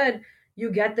news said,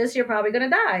 you get this, you're probably going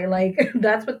to die. Like,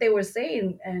 that's what they were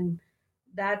saying. And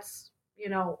that's,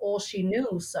 all she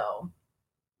knew. So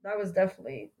that was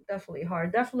definitely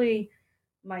hard. Definitely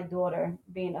my daughter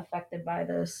being affected by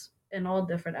this in all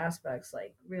different aspects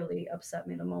like really upset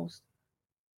me the most.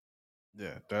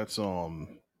 yeah. That's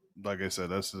like I said,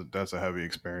 that's a heavy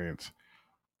experience.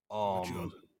 What about you, Um,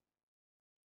 Jose?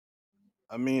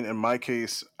 I mean, in my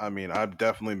case, I mean, I've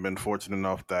definitely been fortunate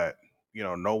enough that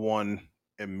no one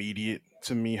immediate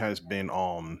to me has been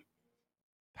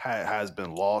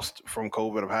lost from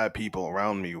COVID. I've had people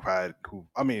around me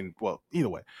I mean, well, either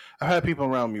way, I've had people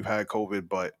around me who've had COVID,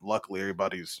 but luckily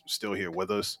everybody's still here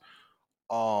with us.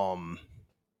 Um,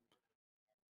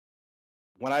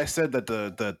 when I said that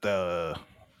the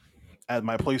at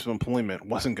my place of employment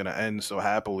wasn't going to end so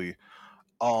happily,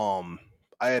 um,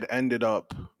 I had ended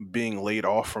up being laid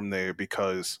off from there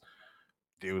because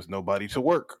there was nobody to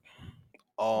work.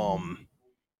 Mm-hmm. Um,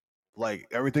 like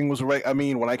everything was right. I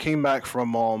mean, when I came back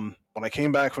from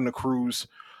the cruise,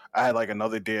 I had like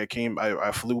another day.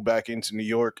 I flew back into New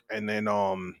York, and then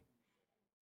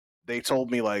they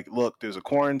told me like, look, there's a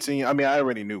quarantine. I mean, I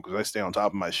already knew because I stay on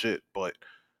top of my shit, but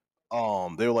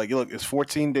they were like, look, it's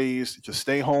 14 days. Just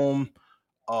stay home.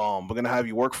 We're gonna have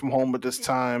you work from home at this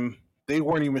time. They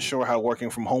weren't even sure how working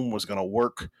from home was gonna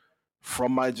work.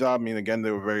 from my job. I mean, again,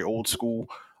 they were very old school,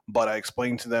 but I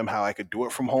explained to them how I could do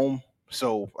it from home.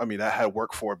 So, I mean, that had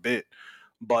worked for a bit.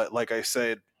 But like I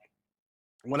said,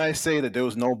 when I say that there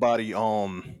was nobody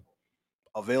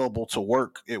available to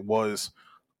work, it was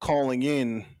calling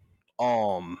in.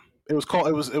 It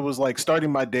was like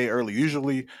starting my day early.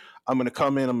 Usually, I'm gonna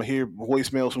come in, I'm gonna hear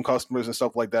voicemails from customers and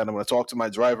stuff like that. I'm gonna talk to my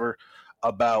driver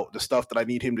about the stuff that I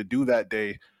need him to do that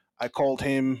day. I called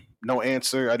him, no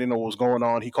answer. I didn't know what was going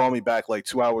on. He called me back like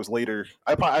 2 hours later.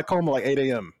 I called him at like 8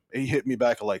 a.m. He hit me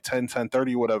back at like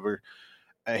 10:30, whatever.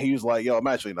 And he was like, yo, I'm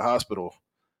actually in the hospital.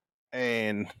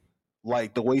 And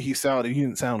like the way he sounded, he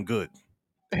didn't sound good.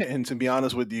 And to be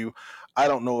honest with you, I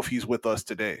don't know if he's with us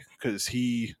today because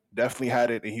he definitely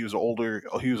had it, and he was an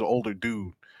older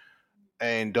dude.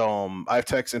 And I've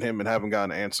texted him and haven't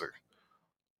gotten an answer.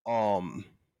 Um,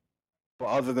 but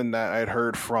other than that, I had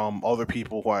heard from other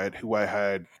people who I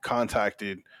had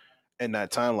contacted in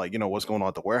that time, like what's going on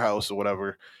at the warehouse or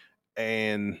whatever.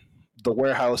 And the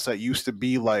warehouse that used to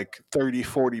be like 30,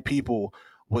 40 people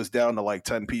was down to like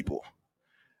 10 people.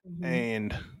 Mm-hmm.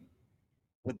 And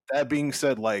with that being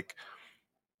said, like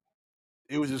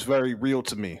it was just very real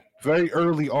to me very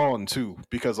early on too,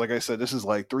 because like I said, this is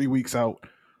like 3 weeks out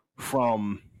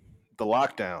from the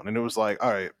lockdown, and it was like,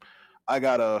 all right, I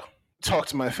gotta talk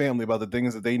to my family about the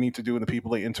things that they need to do and the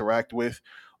people they interact with.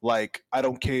 Like, I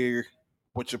don't care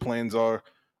what your plans are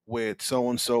with so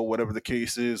and so, whatever the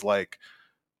case is. Like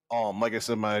I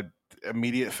said, my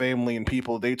immediate family and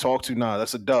people they talk to, nah,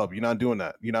 that's a dub. You're not doing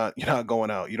that. You're not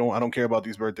going out. I don't care about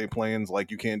these birthday plans.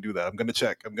 Like, you can't do that. I'm gonna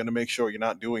check. I'm gonna make sure you're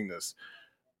not doing this.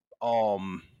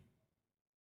 Um,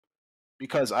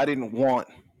 because I didn't want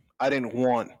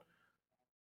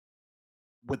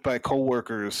with my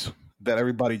coworkers that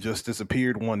everybody just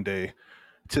disappeared one day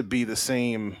to be the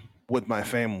same with my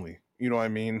family. You know what I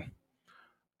mean?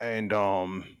 And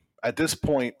at this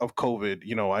point of COVID,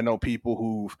 I know people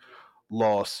who've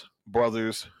lost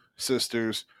brothers,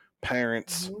 sisters,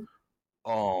 parents,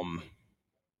 Mm-hmm. um,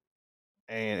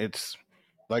 and it's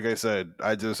like I said,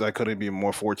 I couldn't be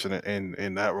more fortunate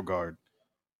in that regard.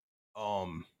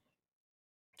 Um,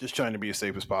 just trying to be as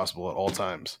safe as possible at all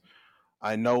times.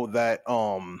 I know that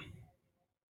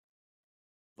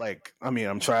like, I mean,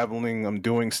 I'm traveling, I'm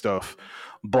doing stuff,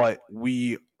 but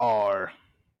we don't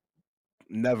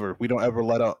ever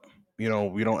let up. We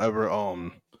don't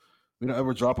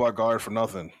ever drop our guard for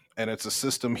nothing. And it's a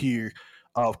system here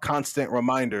of constant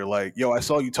reminder, like, yo, I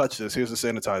saw you touch this, here's the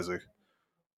sanitizer.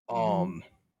 Mm-hmm. um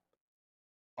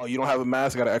oh, you don't have a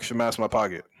mask, I got an extra mask in my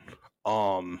pocket.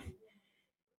 um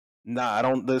nah, I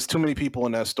don't, there's too many people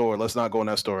in that store, let's not go in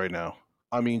that store right now.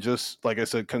 I mean, just like I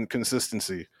said,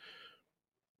 consistency.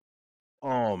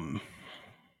 um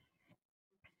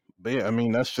but yeah, I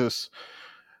mean, that's just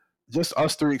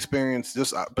us three experience,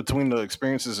 just between the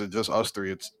experiences of just us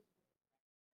three, it's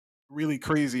really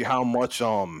crazy how much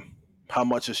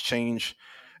has changed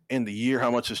in the year,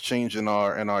 how much has changed in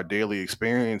our daily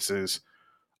experiences.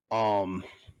 um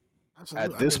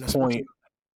Absolutely. at I this mean, especially point,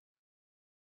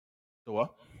 the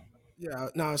what? yeah.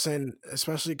 No, I was saying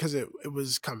especially because it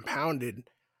was compounded.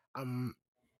 Um,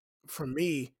 for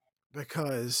me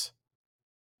because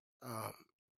um,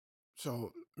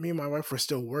 so me and my wife were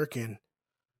still working,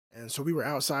 and so we were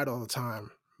outside all the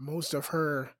time. Most of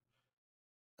her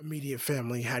immediate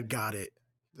family had got it.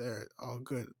 They're all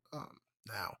good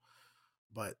now,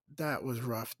 but that was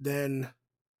rough. Then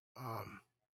um,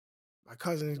 my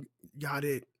cousin got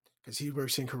it because he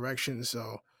works in corrections.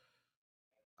 So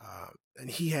and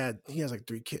he has like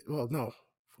 3 kids. Well, no,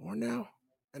 4 now,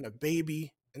 and a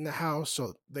baby in the house.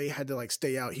 So they had to like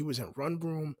stay out. He was in run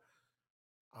room.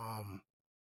 Um,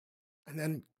 and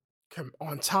then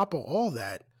on top of all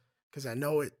that, because I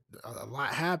know a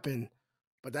lot happened,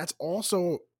 but that's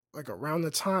also like around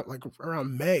the time, like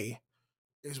around May,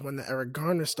 is when the Eric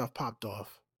Garner stuff popped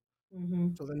off.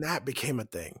 Mm-hmm. So then that became a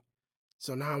thing.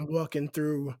 So now I'm walking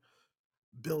through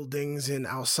buildings and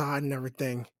outside and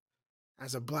everything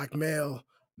as a black male,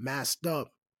 masked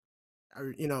up.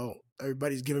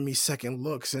 Everybody's giving me second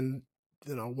looks and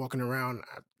walking around.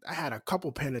 I had a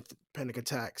couple panic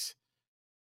attacks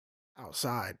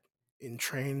outside in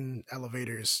train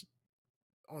elevators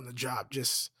on the job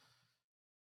just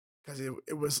because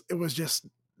it was just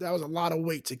that was a lot of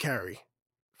weight to carry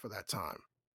for that time.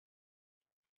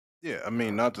 Yeah, I mean,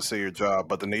 Uh, not to say your job,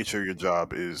 but the nature of your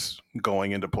job is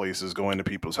going into places, going to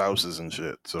people's houses and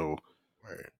shit. So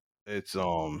where it's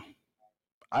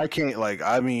I can't, like,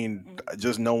 I mean,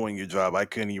 just knowing your job, I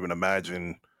couldn't even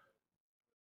imagine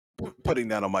putting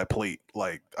that on my plate.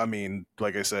 Like, I mean,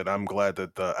 like I said, I'm glad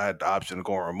that I had the option of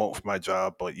going remote for my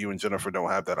job, but you and Jennifer don't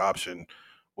have that option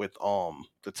with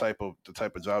the type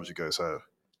of jobs you guys have.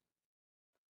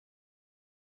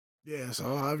 Yeah,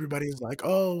 so everybody's like,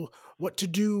 "Oh, what to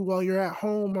do while you're at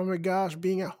home? Oh my gosh,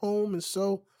 being at home is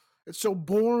it's so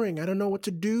boring. I don't know what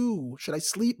to do. Should I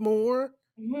sleep more?"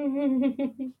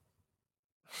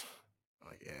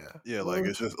 Oh yeah. Yeah, Well, like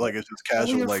it's just all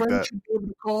casual your like friends that. should be able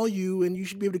to call you, and you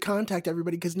should be able to contact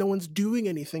everybody because no one's doing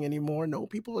anything anymore. No,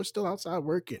 people are still outside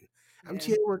working. Yeah.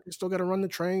 MTA workers still got to run the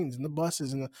trains and the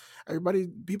buses and everybody.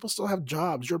 People still have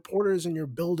jobs. Your porters in your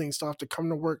building still have to come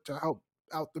to work to help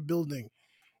out the building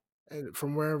and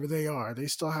from wherever they are. They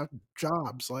still have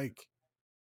jobs. Like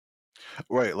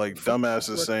Right, like food dumbass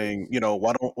is saying, workers. you know,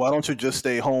 why don't you just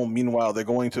stay home? Meanwhile, they're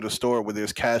going to the store where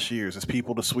there's cashiers, there's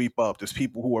people to sweep up, there's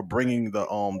people who are bringing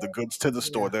the goods to the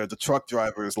store. Yeah, There's the truck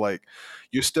drivers. Like,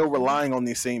 you're still relying on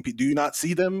these same people. Do you not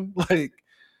see them? Like,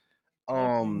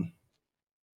 Mm-mm. um,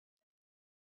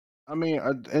 I mean,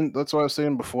 and that's what I was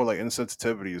saying before. Like,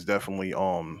 insensitivity is definitely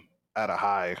at a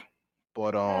high,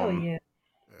 but Hell yeah.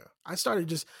 yeah. I started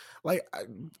just like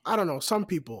I don't know some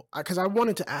people because I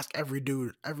wanted to ask every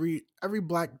dude, every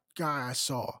black guy I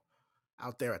saw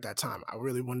out there at that time. I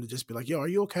really wanted to just be like, "Yo, are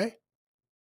you okay?"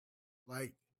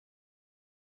 Like,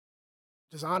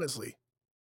 just honestly,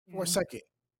 for a Yeah. second,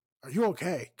 are you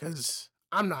okay? Because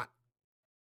I'm not,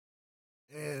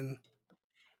 and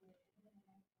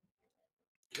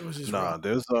it was just rough. nah,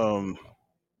 there's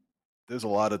a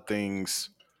lot of things,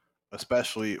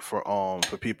 especially for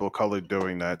people of color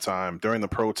during that time during the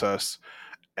protests.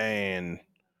 And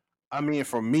I mean,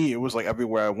 for me, it was like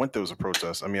everywhere I went, there was a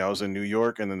protest. I mean, I was in New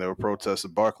York, and then there were protests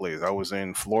at Barclays. I was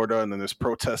in Florida, and then there's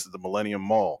protests at the Millennium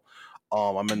Mall.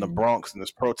 I'm in the Mhm. Bronx, and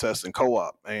there's protests in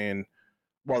Co-op. And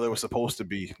while there was supposed to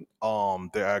be, I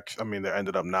mean, there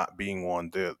ended up not being one.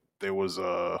 There was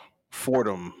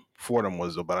Fordham. Fordham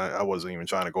was, but I wasn't even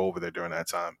trying to go over there during that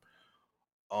time.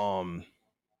 Um,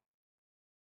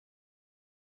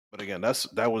 but again,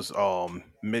 that was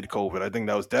mid COVID. I think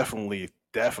that was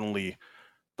definitely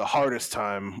the hardest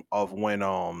time of when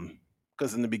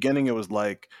because in the beginning it was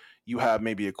like you have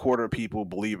maybe a quarter of people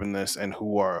believe in this and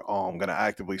who are going to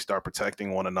actively start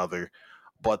protecting one another,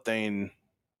 but then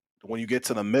when you get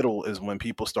to the middle is when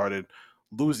people started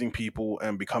losing people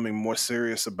and becoming more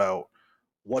serious about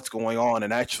what's going on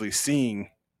and actually seeing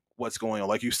what's going on.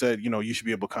 Like you said, you know, you should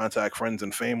be able to contact friends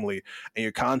and family, and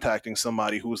you're contacting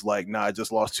somebody who's like, nah, I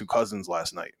just lost two cousins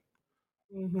last night.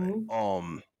 Right. Mhm.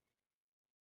 um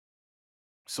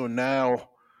so now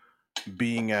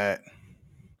being at,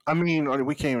 I mean,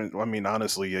 we can't. I mean,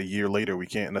 honestly, a year later, we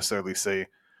can't necessarily say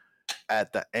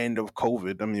at the end of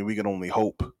COVID. I mean, we can only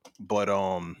hope. But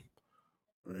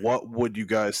Right. what would you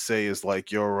guys say is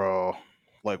like your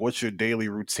like what's your daily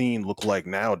routine look like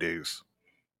nowadays?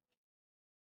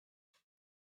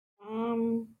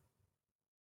 Um,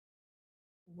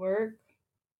 work,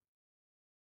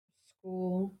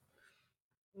 school.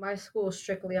 My school is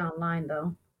strictly online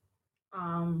though.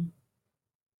 Um,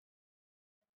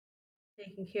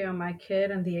 taking care of my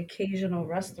kid and the occasional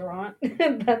restaurant.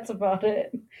 That's about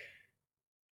it.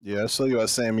 Yeah, I saw you at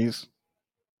Sammy's.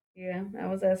 Yeah, I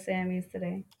was at Sammy's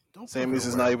today. Don't put her Sammy's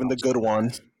is not even the whereabouts good on one.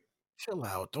 blast. Chill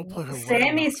out. Don't put her Sammy's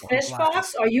whereabouts on Fish Box?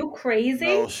 blast. Are you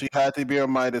No, crazy? she had to be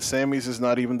reminded. Sammy's is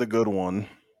not even the good one.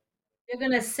 You're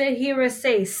gonna sit here and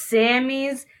say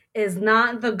Sammy's is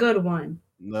not the good one.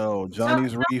 No, Tell,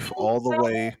 Johnny's Reef me, all the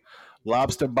way,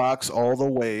 Lobster Box all the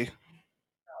way.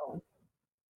 no.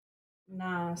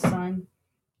 Nah, son.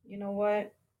 You know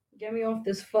what? Get me off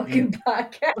this You, fucking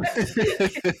podcast.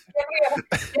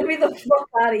 Get me the fuck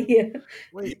out of here.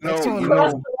 you Wait, know, You you crossed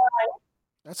know, the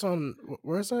that's on.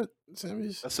 Where's that?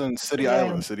 Sammy's. that's in City City Island.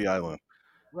 Island. City Island.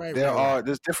 Right. There Right. Right. are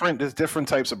there's different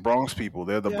types of Bronx people.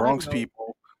 They're the Yeah, I Bronx know.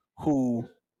 people who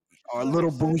are a No, little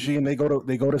Sammy. bougie and they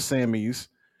go to Sammy's.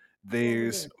 Go over There's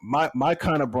there. my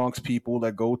kind of Bronx people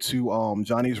that go to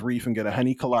Johnny's Reef and get a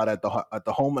henny colada at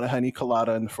the home of the henny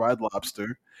colada and fried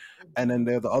lobster. And then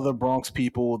there are the other Bronx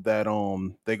people that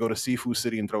they go to Seafood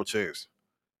City and throw chairs.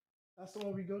 That's the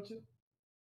one we go to.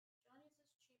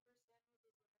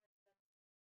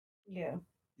 Yeah.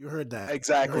 You heard that.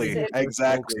 You heard it Is Exactly, here it? first,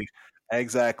 folks. exactly,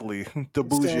 exactly. The It's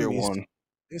bougier Sammy's. one.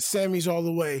 It's Sammy's all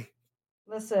the way.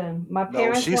 Listen, my No,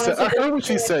 parents she wanted said. to I go heard what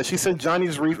she to said. She said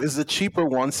Johnny's Reef is the cheaper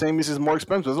one. Sammy's is more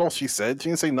expensive. That's all she said. She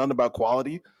didn't say nothing about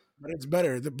quality. But it's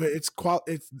better. But it's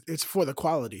for the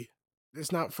quality.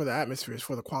 It's not for the atmosphere. It's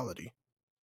for the quality.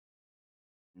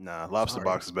 Nah, Lobster Sorry.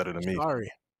 Box is better than me.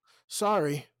 Sorry.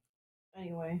 Sorry.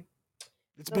 anyway.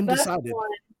 It's The been best decided. one,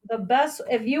 the best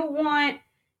if you want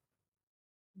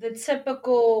the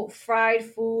typical fried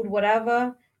food,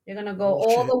 whatever, you're gonna go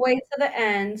all Bullshit. the way to the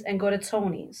end and go to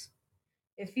Tony's.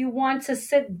 If you want to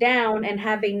sit down and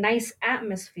have a nice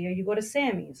atmosphere, you go to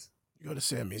Sammy's. You go to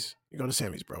Sammy's. You go to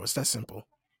Sammy's, bro. It's that simple.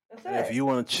 That's And if it. you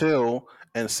want to chill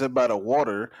and sit by the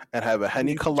water and have a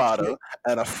henny You can shit colada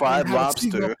and a and fried have a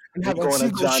seagull lobster, and you're have a going to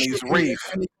seagull Johnny's shit in your Reef.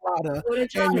 honey colada Go to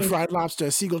and your Johnny's. fried lobster.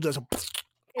 A seagull just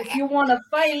If you want to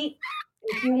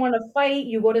fight,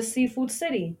 you go to Seafood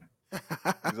City.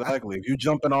 Exactly. If you're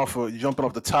jumping off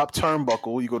the top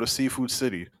turnbuckle, you go to Seafood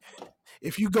City.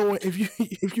 if you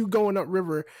if you going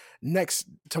upriver next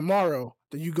tomorrow,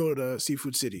 then you go to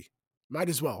Seafood City. Might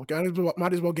as well.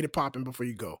 Might as well get it popping before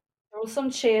you go. Throw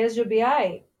some chairs, you'll be all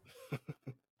right.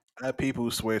 I have people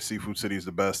who swear Seafood City is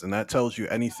the best, and that tells you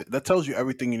anything. That tells you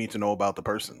everything you need to know about the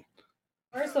person.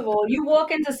 First of all, you walk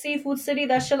into Seafood City,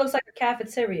 that shit looks like a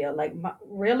cafeteria. Like,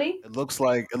 really? It looks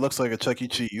like a Chuck E.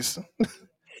 Cheese.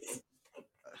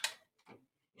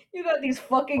 You got these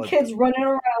fucking But kids running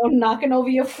around knocking over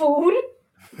your food.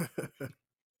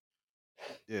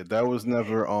 yeah, that was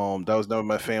never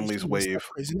my family's wave.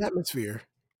 It's an atmosphere.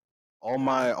 All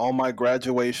my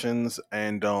graduations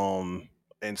and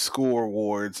school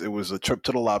awards, it was a trip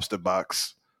to the lobster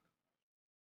box.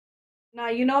 Now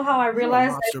you know how I It's not a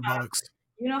realized lobster box.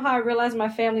 you know how I realized my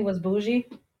family was bougie?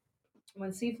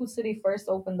 When Seafood City first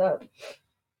opened up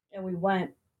and we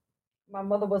went, my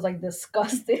mother was like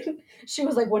disgusted. She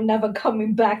was like, "We're never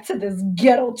coming back to this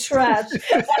ghetto trash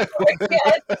ever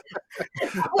again."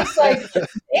 I was like,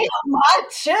 "Damn, Ma,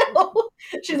 chill."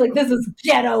 She's like, "This is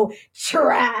ghetto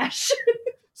trash."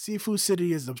 Seafood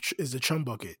City is the chum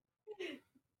bucket.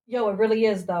 Yo, it really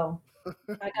is though.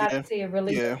 I gotta Yeah, say, it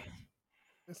really yeah.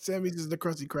 is. Sammy's is the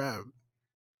Krusty Krab.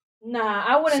 Nah,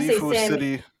 I wouldn't Seafood say Sammy.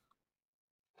 City.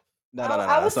 No, I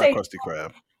would that's not say Krusty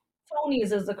Krab.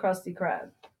 Tony's is the Krusty Krab.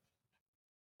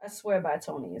 I swear by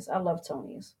Tony's. I love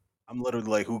Tony's. I'm literally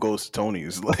like, who goes to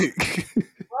Tony's? Like,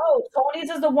 Bro, Tony's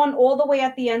is the one all the way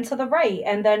at the end to the right,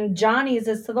 and then Johnny's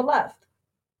is to the left.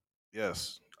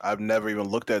 yes, I've never even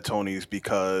looked at Tony's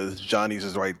because Johnny's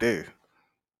is right there.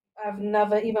 I've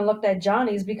never even looked at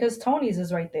Johnny's because Tony's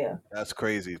is right there. That's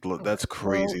crazy. Look, that's Well,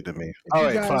 crazy to me. if All you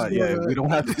right, guys fine. go Yeah, to we don't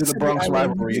have to do the City Bronx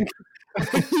Island, rivalry.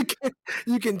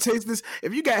 you can taste this.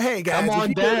 If you got, hey guys, Come if on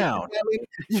you go to down. City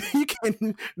Island, you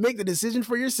can make the decision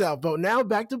for yourself. But now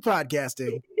back to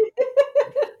podcasting.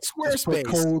 Just put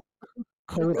Squarespace.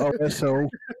 code OSO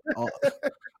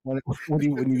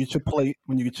when you get your plate,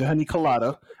 when you get your honey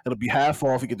colada, it'll be half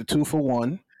off. You get the 2 for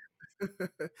 1.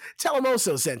 Tell them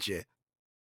also sent you.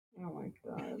 Oh my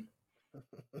god.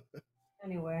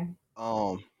 Anyway.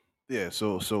 Yeah,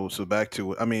 so back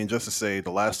to it. I mean, just to say, the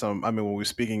last time, I mean, when we were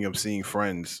speaking of seeing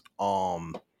friends,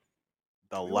 the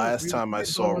last time I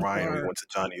saw Ryan, we went to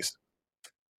Johnny's.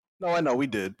 No, I know we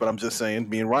did, but I'm just saying,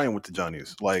 me and Ryan went to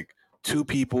Johnny's. Like, two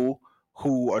people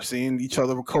who are seeing each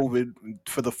other with COVID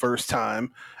for the first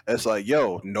time. It's like,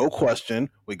 yo, no question,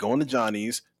 we're going to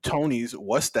Johnny's. Tony's,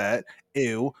 what's that?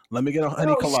 Ew, let me get a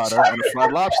honey colada and a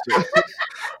fried lobster.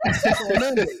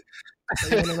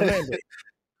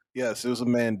 Yes, it was a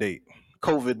mandate.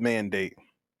 COVID mandate.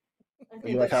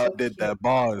 You like how I did that?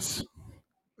 Bars.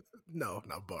 No,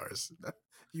 not bars.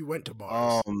 You went to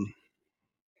bars.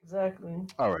 Exactly.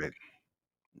 All right.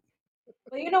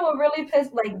 But you know what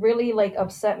really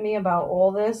upset me about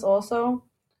all this also?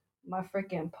 My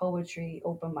freaking poetry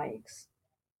open mics.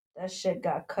 That shit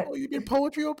got cut. Oh, you did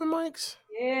poetry open mics?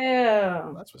 Yeah.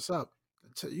 Oh, that's what's up.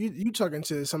 You talking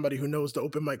to somebody who knows the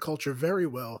open mic culture very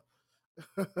well.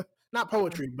 Not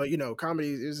poetry, but comedy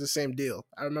is the same deal.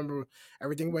 I remember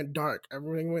everything went dark,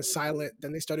 everything went silent.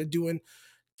 Then they started doing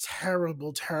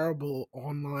terrible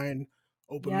online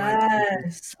open mic.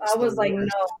 Yes. I was like, no,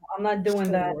 I'm not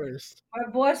doing that. Worst. My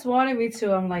boss wanted me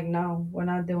to. I'm like, no, we're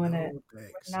not doing it.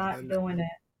 Thanks. We're not doing it.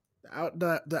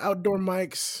 The outdoor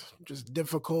mics just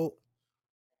difficult.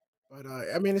 But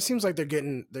I mean, it seems like they're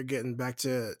getting back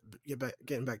to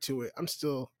it. I'm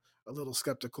still a little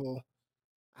skeptical.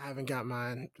 I haven't got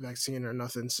my vaccine or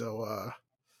nothing, so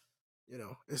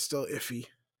it's still iffy.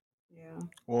 Yeah.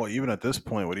 Well, even at this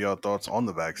point, what are y'all thoughts on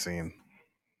the vaccine?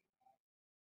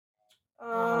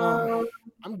 I'm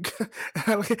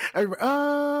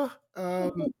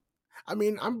I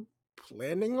mean, I'm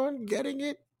planning on getting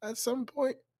it at some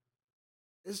point.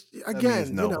 It's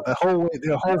again, no. The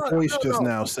whole voice just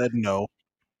now said no.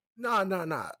 No.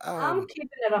 I'm keeping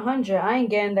it 100. I ain't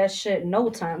getting that shit no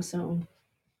time soon.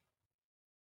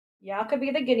 Y'all could be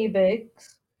the guinea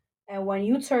pigs, and when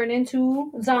you turn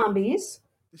into zombies,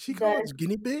 did she call us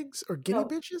guinea pigs or guinea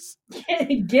bitches?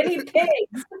 Guinea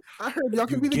pigs. I heard y'all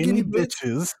could be the guinea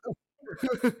bitches.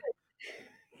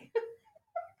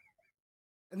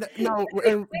 No,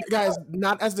 and guys,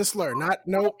 not as the slur. Not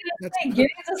no. Guinea's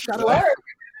a slur.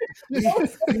 we, Don't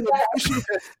say we that.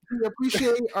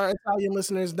 appreciate our Italian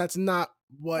listeners. That's not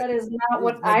what That is not is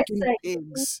what like I guinea say.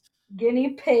 pigs.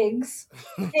 Guinea pigs,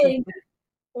 pig,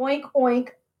 oink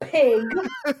oink, pig.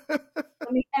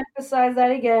 Let me emphasize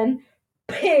that again.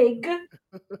 Pig.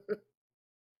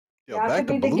 Yo, Y'all back could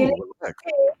to be the Blue. guinea Relax.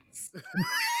 pigs.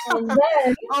 And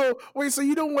then Oh, wait, so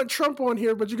you don't want Trump on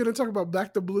here, but you're gonna talk about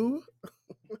Back to Blue?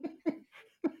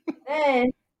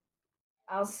 then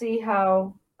I'll see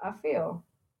how I feel.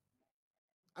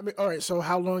 I mean, all right. So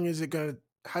how long is it gonna?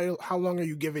 How long are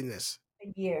you giving this?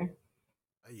 A year.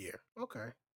 A year.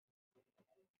 Okay.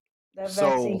 That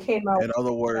vaccine So, came out in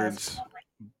other last. words,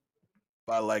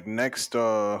 by like next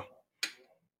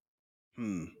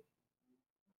hmm,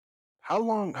 how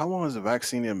long has the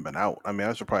vaccine even been out? I mean,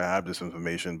 I should probably have this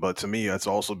information, but to me, it's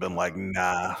also been like,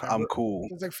 nah, I'm February. cool.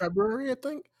 It's like February, I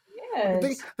think. But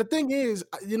Yes. the thing is,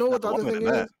 you know what Not the other longer thing than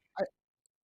that. is?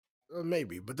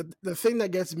 Maybe, but the thing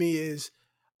that gets me is,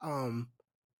 um,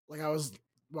 like I was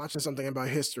watching something about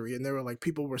history, and they were like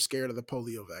people were scared of the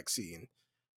polio vaccine,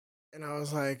 and I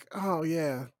was like, oh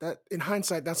yeah, that in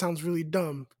hindsight that sounds really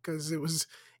dumb because it was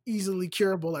easily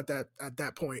curable at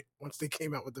that point once they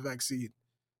came out with the vaccine.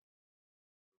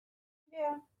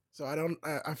 Yeah. So I don't.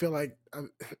 I feel like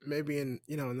maybe in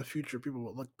the future people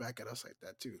will look back at us like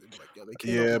that too. They'll be like, yo, they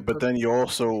came out Yeah, with a perfect.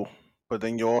 but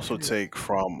then you also take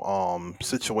from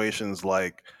situations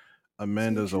like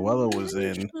Amanda Zoella was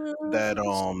in that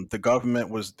Situations. the government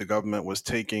was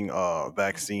taking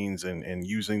vaccines and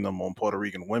using them on Puerto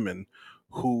Rican women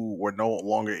who were no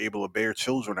longer able to bear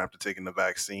children after taking the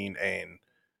vaccine, and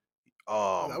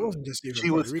Oh, that um wasn't just even she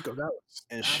Puerto was Rico. That was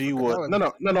and she Africa. That was was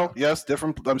no, yes,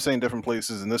 different. I'm saying different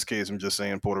places. In this case, I'm just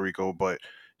saying Puerto Rico, but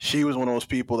she was one of those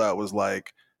people that was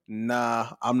like,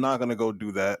 nah, I'm not gonna go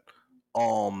do that.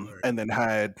 right. And then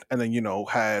had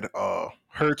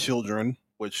her children,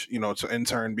 which so in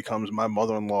turn becomes my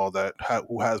mother-in-law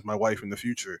who has my wife in the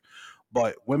future.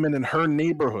 But women in her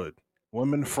neighborhood,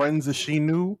 women friends that she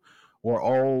knew, were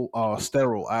all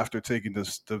sterile after taking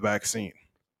the vaccine.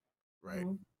 Right.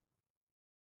 Mhm.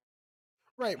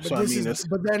 Right. But So I this mean, is. it's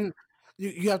But then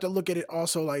you have to look at it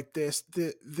also like this.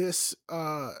 This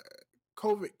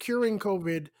COVID curing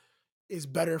COVID is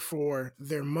better for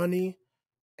their money,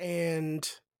 and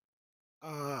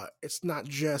it's not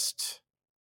just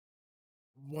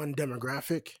one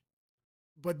demographic.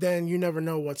 But then you never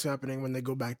know what's happening when they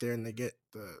go back there and they get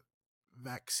the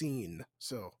vaccine.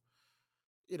 So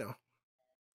you know,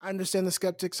 I understand the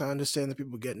skeptics. I understand the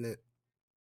people getting it.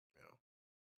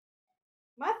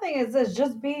 My thing is this: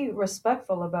 just be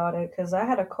respectful about it. Because I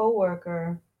had a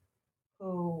coworker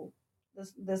who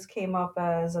this came up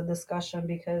as a discussion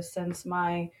because since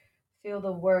my field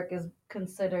of work is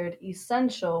considered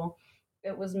essential,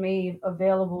 it was made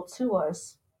available to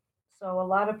us. So a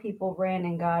lot of people ran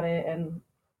and got it, and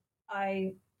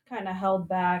I kind of held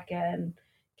back and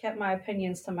kept my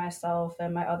opinions to myself,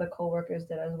 and my other coworkers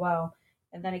did as well.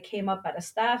 And then it came up at a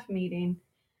staff meeting,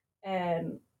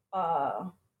 and uh,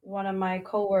 one of my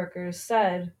coworkers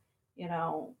said,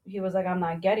 he was like, "I'm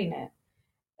not getting it."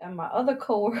 And my other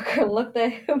coworker looked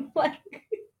at him like,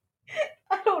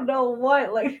 I don't know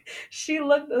what. Like, she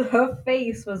looked at her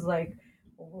face, was like,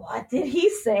 what did he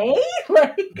say?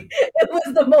 Like, it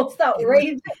was the most He might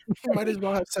outrageous. he might as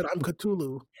well have said I'm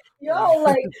Cthulhu. Like, Yo,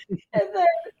 like, and then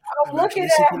I'm I'm looking actually at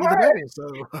secretly the her. devil.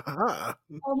 So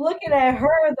I'm looking at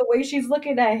her the way she's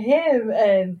looking at him,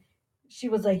 and she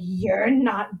was like, "You're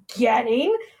not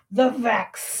getting the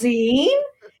vaccine,"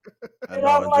 I and know.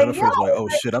 I'm And like, "Yo," Jennifer's like, oh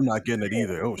shit, I'm not getting it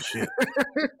either. Oh shit.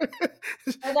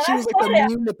 and then she I was like the said it.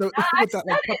 meme with the I with that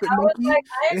like said it. puppet I was monkey, like,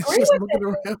 "I and it's agree just with looking it."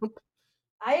 around.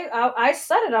 I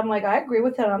said it. I'm like, I agree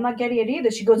with her. I'm not getting it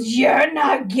either. She goes, "You're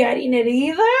not getting it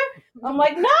either." I'm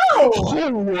like, "No."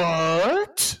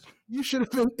 What? You should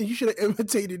have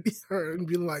imitated her and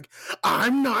been like,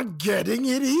 I'm not getting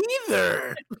it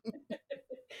either.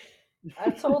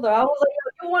 I told her, I was like,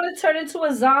 "Yo, you want to turn into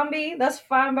a zombie? That's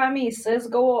fine by me, sis.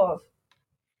 Go off."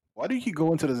 Why do you keep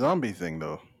going to the zombie thing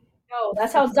though? Yo,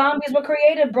 that's how zombies were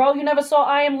created, bro. You never saw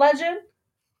I Am Legend?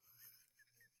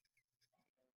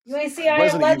 You ain't see I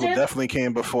Am Resident Evil Legend? definitely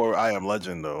came before I Am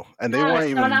Legend though, and they Nah, weren't son,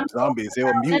 even I'm zombies; talking they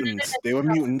were about no, no, mutants. They were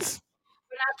no. mutants.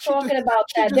 We're not She just talking about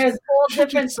she that. just There's all she different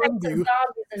just sunned types of you.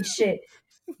 zombies and shit.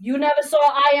 You never saw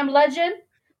I Am Legend?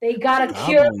 They got a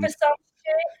cure for Goblins. some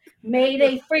shit, made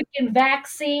a freaking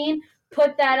vaccine,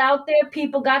 put that out there.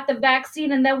 People got the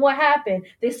vaccine, and then what happened?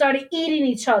 They started eating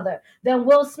each other. Then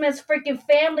Will Smith's freaking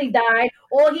family died.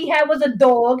 All he had was a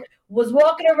dog, was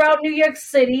walking around New York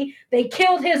City. They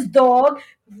killed his dog.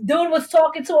 Dude was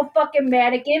talking to a fucking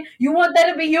mannequin. You want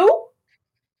that to be you?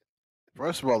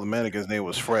 First of all, the mannequin's name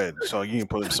was Fred, so you can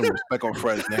put some respect on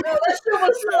Fred's name. Yo, that shit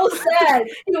was so sad.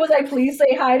 He was like, "Please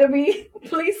say hi to me.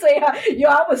 Please say hi." Yo,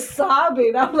 I was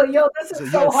sobbing. I'm like, "Yo, this So,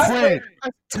 is yo, so Fred,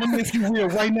 hard." tell me if you real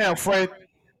right now, Fred.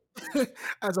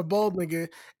 As a bald nigga,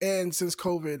 and since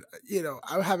COVID,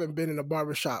 I haven't been in a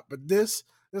barbershop, but this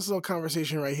little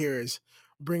conversation right here is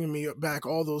bringing me back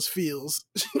all those feels.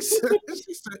 She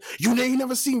said, "You ain't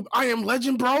never seen I Am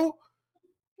Legend, bro?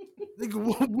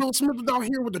 Nigga, Will Smith was out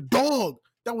here with the dog.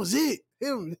 That was it.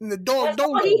 Him and the dog That's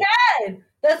all Dodo." he had.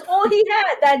 That's all he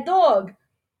had. That dog.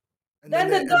 And Then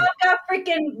the dog got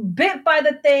freaking bit by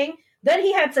the thing. Then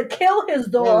he had to kill his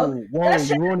dog. Whoa,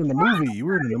 you ruining the movie. You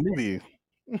ruining the movie.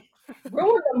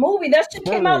 Ruined the movie. That shit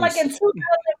came out like in Spoilers.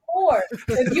 2004.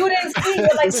 If you didn't see it,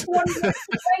 you're like 20 years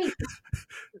late.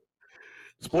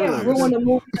 Can't ruin Spoilers. the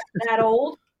movie that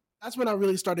old. that's when I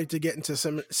really started to get into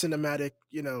some cinematic,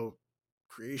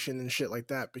 creation and shit like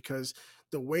that, because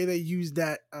the way they used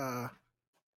that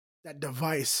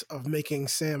device of making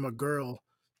Sam a girl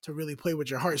to really play with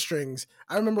your heartstrings.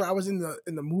 I remember I was in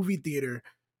the movie theater,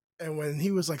 and when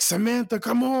he was like, "Samantha,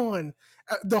 come on,"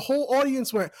 the whole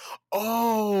audience went,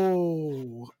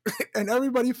 "Oh," and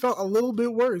everybody felt a little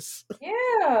bit worse.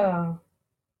 Yeah.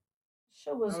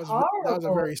 Shit was That was a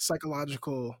horrible. very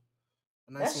psychological,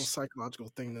 a nice That little sh- psychological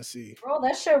thing to see. Bro,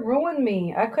 that shit ruined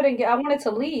me. I wanted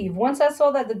to leave. Once I saw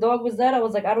that the dog was dead, I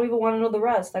was like, I don't even want to know the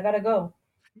rest. I gotta go.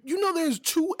 There's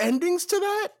two endings to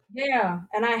that. Yeah.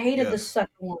 And I hated the Yes. second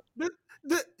one.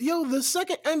 The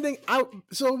second ending.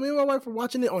 So me and my wife were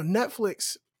watching it on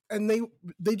Netflix, and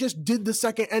they just did the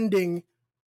second ending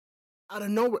out of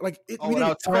nowhere. Like Oh, we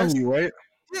without didn't press. telling you, right?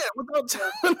 Yeah, without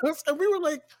telling us, and we were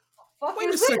like, Fuck "Wait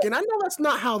a is it? second! I know that's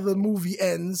not how the movie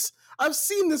ends. I've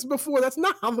seen this before. That's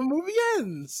not how the movie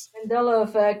ends." Mandela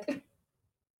effect.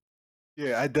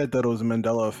 Yeah, I did that it was a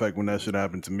Mandela effect when that shit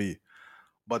happened to me.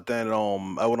 But then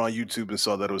I went on YouTube and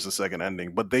saw that it was the second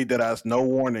ending. But they did ask no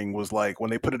warning was like when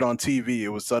they put it on TV, it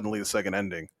was suddenly the second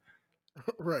ending.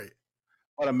 Right.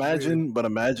 But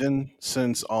imagine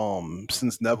since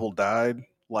Neville died,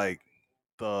 like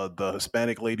the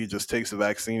Hispanic lady just takes the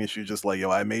vaccine and she's just like, yo,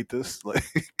 I made this. Like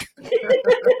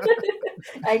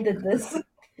I did this.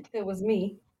 It was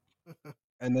me.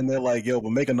 and then they're like, yo,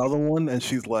 but make another one, and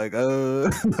she's like, Well,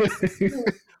 first,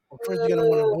 you're gonna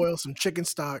want to boil some chicken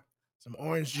stock, some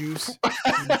orange juice,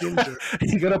 some ginger.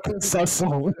 you're gonna put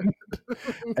sasso,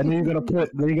 and then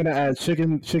you're gonna add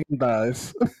chicken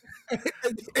thighs.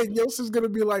 And Yosef's gonna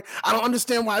be like, "I don't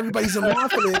understand why everybody's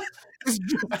laughing at it. It's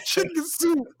just chicken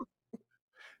soup."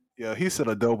 Yeah, he said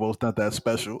adobo's not that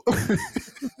special.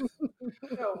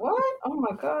 Yo, what? Oh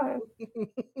my god.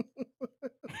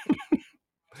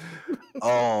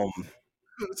 um,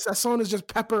 Sasson is just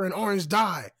pepper and orange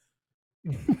dye.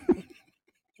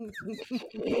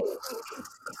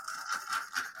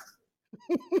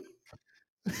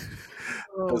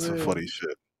 that's some man. funny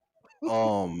shit.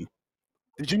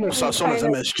 Did you know Really Sasson is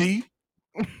kinda- MSG?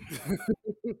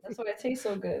 That's why it tastes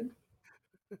so good.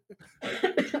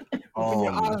 Open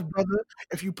your eyes, brother.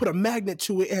 If you put a magnet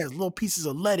to it, it has little pieces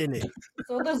of lead in it.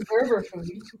 So does Gerber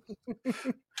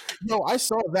food. No, I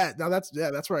saw that. Now that's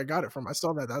where I got it from. I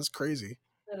saw that. That's crazy.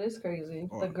 That is crazy.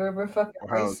 Or- The Gerber fucking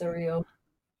or how- rice cereal.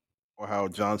 Or how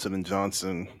Johnson and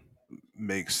Johnson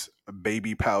makes a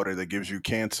baby powder that gives you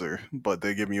cancer, but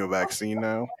they're giving you a vaccine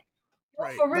now.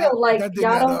 Right. For real, like that didn't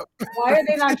y'all add don't. up. Why are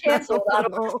they not canceled? I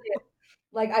don't No. understand.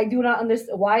 Like I do not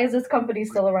understand. Why is this company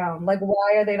still around? Like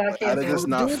why are they not How did canceled? this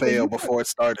not Dude, fail you- before it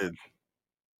started?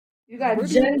 You got Where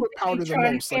do you Gen put Z powder the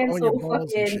trying most? to Like on your cancel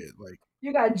balls and fucking. shit. Like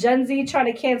You got Gen Z trying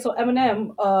to cancel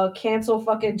Eminem. Cancel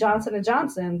fucking Johnson and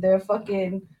Johnson. Their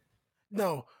fucking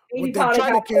no. baby What they're powder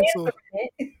trying got to cancel. cancer in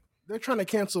it. They're trying to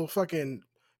cancel fucking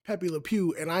Pepe Le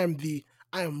Pew, and I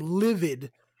am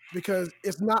livid because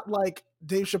it's not like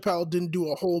Dave Chappelle didn't do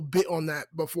a whole bit on that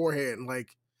beforehand.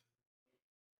 Like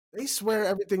they swear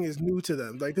everything is new to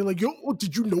them. Like they're like, "Yo,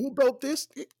 did you know about this?"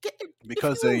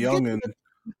 Because they're young and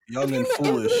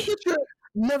foolish.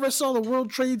 Never saw the World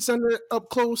Trade Center up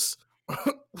close.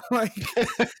 Like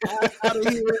out of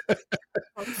here.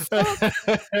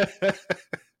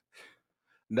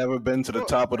 Never been to the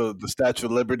top of the Statue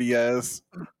of Liberty as.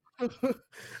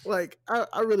 Like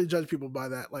I really judge people by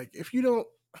that. Like if you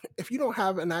don't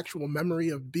have an actual memory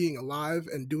of being alive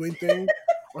and doing things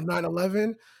on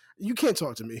 9/11, you can't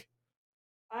talk to me.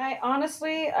 I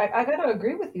honestly, I gotta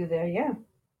agree with you there. Yeah.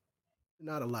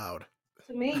 You're not allowed.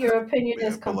 To me, your opinion Yeah,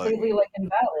 is but, like- completely like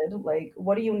invalid. Like,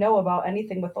 what do you know about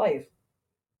anything with life?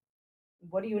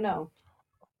 What do you know?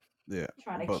 Yeah,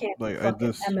 Trying to but cancel like I fucking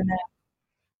just Eminem.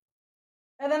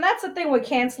 And then that's the thing with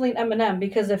canceling Eminem,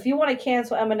 because if you want to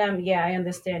cancel Eminem, yeah, I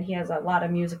understand he has a lot of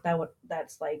music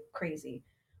that's like crazy.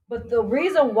 But the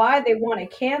reason why they want to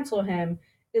cancel him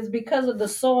is because of the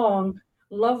song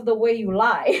 "Love the Way You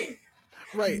Lie."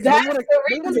 Right, and That's the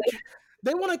reason.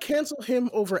 they want to cancel him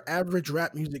over average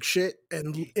rap music shit.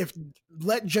 And if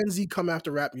let Gen Z come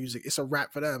after rap music, it's a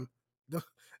rap for them. They're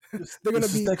gonna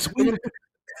This is be next they're week. gonna,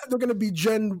 they're gonna be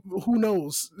Gen. Who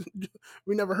knows?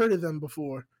 We never heard of them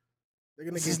before. They're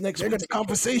gonna This get. is next They're week's gonna get.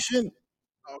 conversation.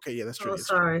 Okay, yeah, that's true. Oh, That's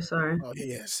true. sorry. Oh, yeah,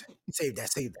 yes. Save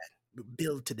that. Save that.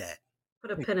 Build to that.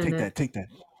 Put a pin in Take it. that. Take that.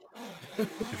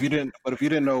 If you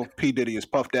didn't know P Diddy is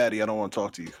Puff Daddy, I don't want to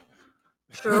talk to you.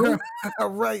 True. Right.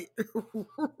 Right.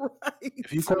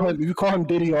 If you call him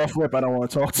Diddy off rip, I don't want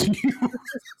to talk to you.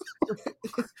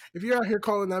 If you're out here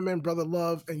calling that man Brother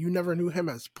Love and you never knew him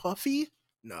as Puffy,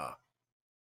 nah.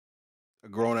 A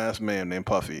grown ass man named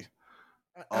Puffy.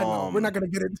 I know. We're not gonna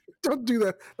get it. Don't do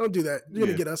that. Don't do that. You're Yeah.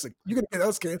 gonna get us. You're gonna get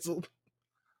us canceled.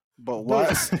 But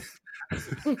Bulls.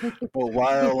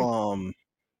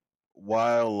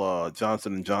 while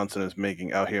Johnson and Johnson is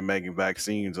making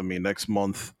vaccines, I mean next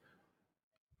month,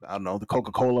 I don't know, the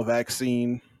Coca-Cola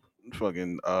vaccine,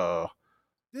 fucking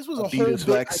This was a whole Adidas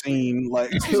bit. vaccine, like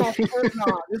This was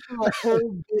a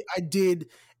whole bit I did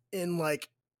in like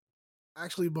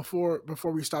actually before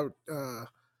we started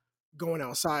going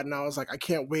outside, and I was like, I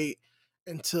can't wait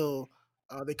until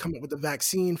they come up with the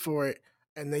vaccine for it,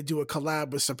 and they do a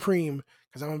collab with Supreme,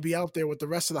 because I'm gonna be out there with the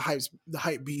rest of the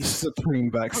hype beast,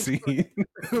 Supreme vaccine.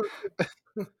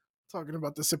 talking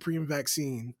about the Supreme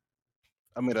vaccine.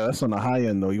 I mean that's on the high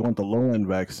end though. You want the low end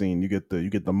vaccine. You get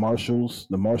the Marshalls,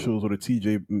 or the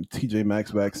TJ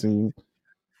Maxx vaccine.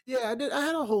 Yeah, I did. I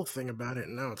had a whole thing about it,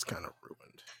 and now it's kind of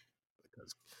ruined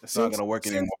because It's not gonna work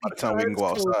anymore by the time we can go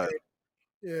outside.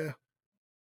 Yeah.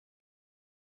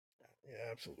 Yeah,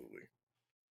 absolutely.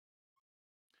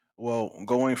 Well,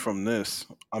 going from this,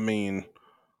 I mean,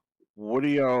 what do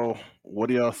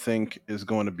y'all think is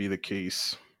going to be the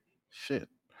case? Shit.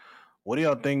 What do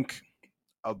y'all think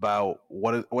about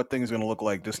what things are going to look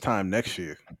like this time next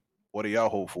year? What are y'all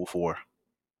hopeful for?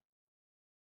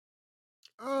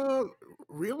 Uh,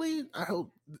 really? I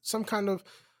hope some kind of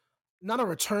not a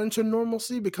return to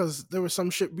normalcy, because there was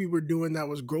some shit we were doing that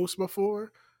was gross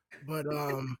before, but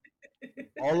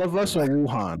All of us or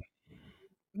Wuhan?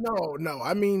 no.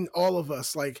 I mean all of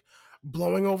us, like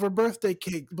blowing over birthday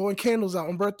cake, blowing candles out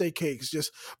on birthday cakes,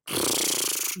 just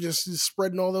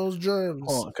spreading all those germs.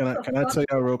 Hold on, can I tell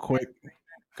y'all real quick?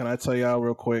 Can I tell y'all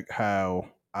real quick how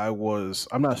I'm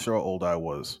not sure how old I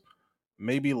was.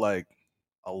 Maybe like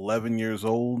 11 years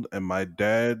old, and my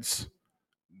dad's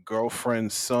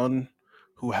girlfriend's son,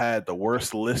 who had the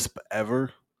worst lisp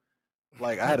ever.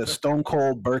 Like I had a stone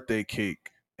cold birthday cake,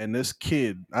 and this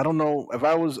kid, I don't know if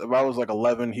I was like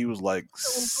 11, he was like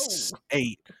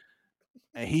 8,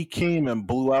 and he came and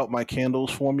blew out my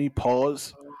candles for me.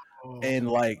 Pause. And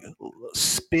like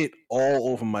spit all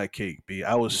over my cake. B.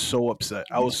 I was so upset.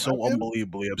 I was so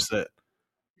unbelievably upset.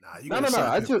 Nah, you No.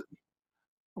 I just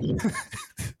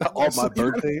on my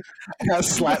birthday, I got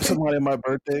slapped somebody on my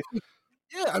birthday.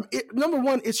 Yeah, number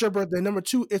one, it's your birthday. Number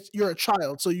two, you're a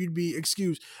child, so you'd be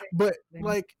excused. But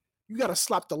like, you gotta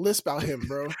slap the lisp out him,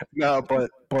 bro. No,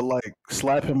 but like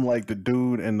slap him like the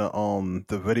dude in the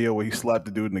video where he slapped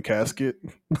the dude in the casket.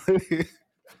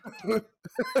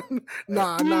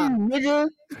 Nah, nigga.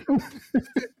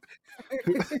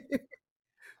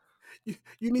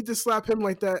 You need to slap him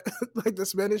like that, like the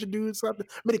Spanish dude slapped him.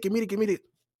 Mire,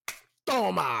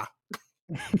 toma.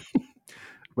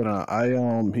 But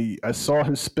I saw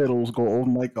his spittles go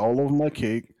all over my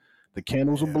cake. The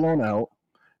candles were blown out.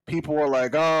 People were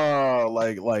like, "Oh,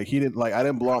 like he didn't like I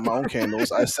didn't blow out my own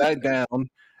candles." I sat down,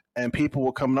 and people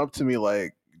were coming up to me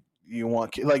like, "You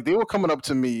want?" Like they were coming up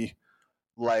to me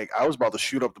like I was about to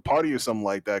shoot up the party or something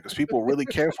like that, because people were really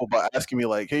careful about asking me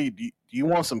like, "Hey, do you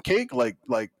want some cake?" Like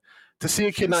to see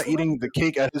a kid not eating the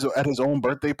cake at his own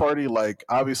birthday party, like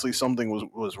obviously something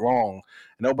was wrong.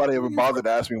 Nobody ever bothered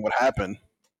to ask me what happened.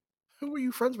 Who were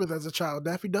you friends with as a child?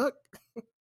 Daffy Duck?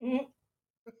 Mhm.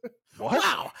 What?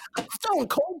 Wow, a stone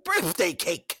cold birthday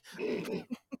cake.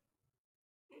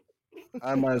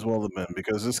 I might as well have been,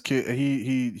 because this kid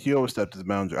he overstepped his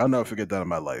boundary. I'll never forget that in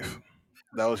my life.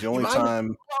 That was the only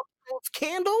time.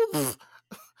 Candles.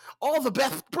 All the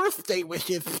best birthday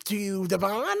wishes to you,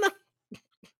 Devon.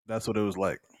 That's what it was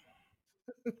like.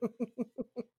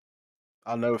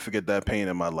 I'll never forget that pain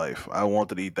in my life. I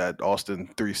wanted to eat that Austin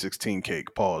 316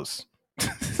 cake. Pause.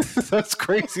 That's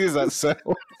crazy as that sounds.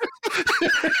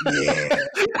 Yeah.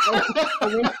 I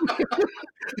went,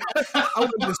 I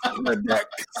went to spread that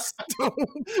Stone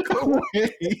Cold.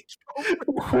 Wait.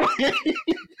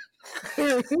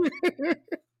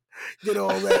 Get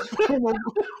all that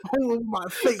all over my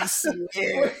face.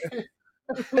 Yeah.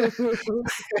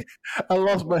 I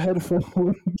lost my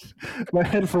headphone. My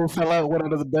headphone fell out, went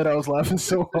under the bed. I was laughing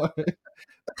so hard.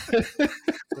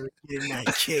 Getting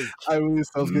that cake. I really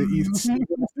thought I was gonna eat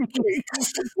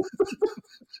cakes.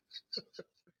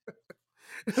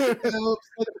 And I'm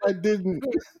upset if I didn't.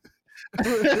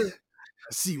 I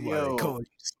see why Yo. they call you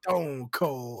Stone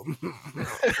Cold.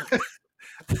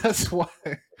 That's why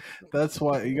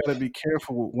you gotta be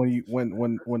careful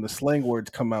when the slang words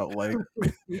come out, like,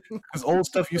 because old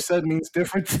stuff you said means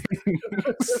different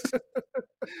things.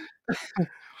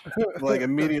 Like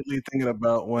immediately thinking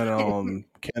about when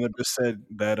Cannabis said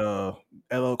that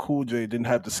LL Cool J didn't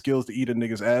have the skills to eat a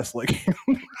nigga's ass like him.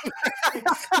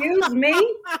 Excuse me?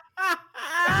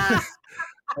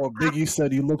 Or Biggie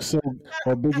said you look so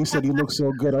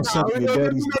good. I'll suck your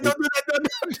daddy's dick.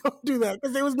 Don't do that,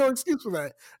 because there was no excuse for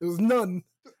that. There was none.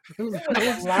 There was no A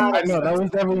excuse. lot I of know that stuff.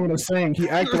 was never even a saying. He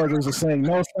acted like it was a saying.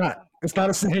 No, it's not. It's not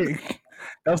a saying.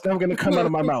 That was never gonna come out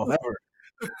of my mouth ever.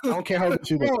 I don't care how good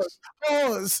you look.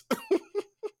 Pause.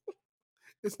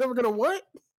 It's never gonna what?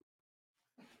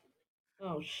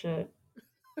 Oh shit.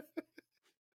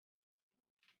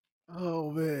 Oh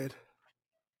man.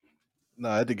 No,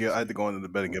 I had to go into the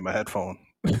bed and get my headphone.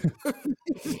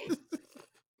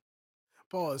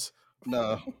 Pause.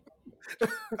 No.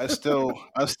 I'm still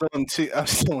in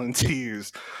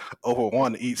tears over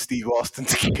wanting to eat Steve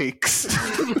Austin's cakes.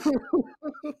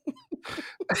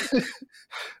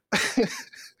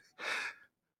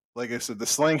 Like I said, the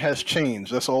slang has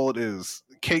changed. That's all it is.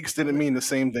 Cakes didn't mean the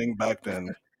same thing back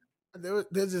then. There's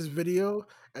this video,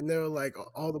 and there were like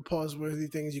all the pause-worthy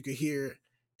things you could hear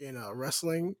in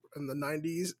wrestling in the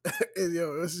 '90s. And, it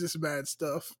was just bad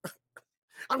stuff.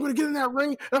 I'm gonna get in that ring,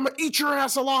 and I'm gonna eat your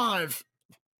ass alive.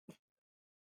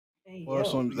 Hey, Well,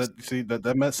 yo.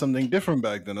 that meant something different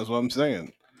back then. That's what I'm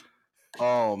saying.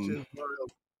 Shit,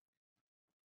 wild.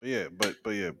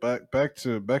 Back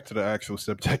to the actual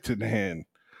subject at hand.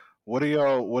 What do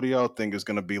y'all think is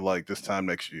gonna be like this time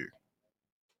next year?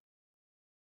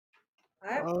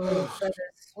 I already said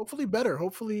this. Hopefully better.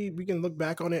 Hopefully we can look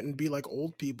back on it and be like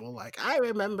old people. Like, I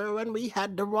remember when we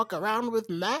had to walk around with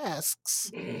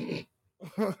masks. And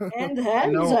I hand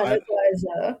know,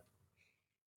 sanitizer.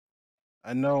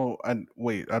 I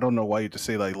don't know why you just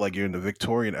say like you're in the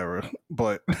Victorian era,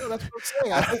 but No, that's what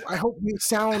I'm saying. I hope we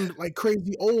sound like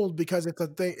crazy old, because it's a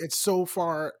thing. It's so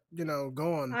far,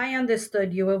 gone. I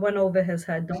understood you. It went over his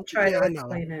head. Don't try Yeah, to I know.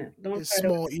 explain it. Don't His try to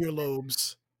small explain it.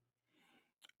 earlobes.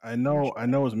 I know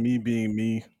it's me being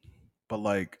me, but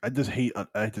like I just hate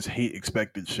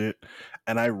expected shit,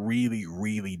 and I really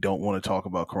really don't want to talk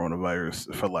about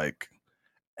coronavirus for like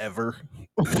ever.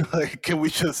 Like, can we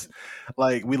just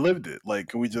we lived it? Like,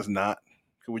 can we just not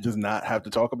have to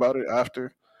talk about it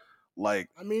after? Like,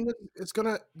 I mean, it's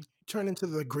gonna turn into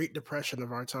the Great Depression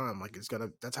of our time. Like,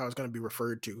 that's how it's gonna be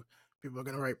referred to. People are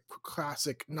gonna write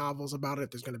classic novels about it.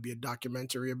 There's gonna be a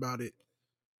documentary about it,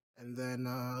 and then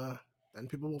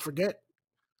people will forget.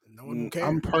 And no one will care.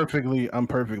 I'm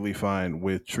perfectly fine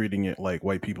with treating it like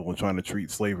white people were trying to treat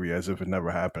slavery as if it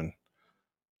never happened.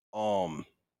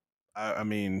 I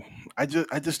mean, I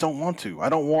just don't want to. I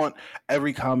don't want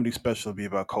every comedy special to be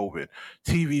about COVID.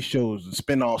 TV shows and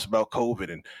spin-offs about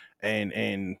COVID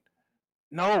and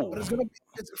no. But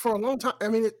it's for a long time. I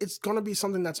mean, it's gonna be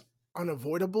something that's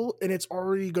unavoidable, and it's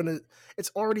already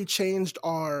changed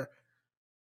our,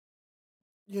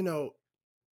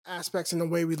 aspects in the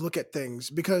way we look at things.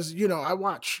 Because I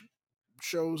watch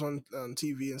shows on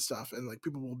TV and stuff, and like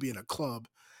people will be in a club,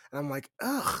 and I'm like,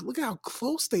 ugh, look how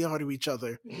close they are to each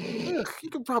other. Ugh, you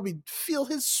could probably feel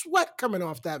his sweat coming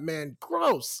off that man.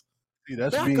 Gross. See,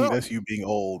 Back up. that's you being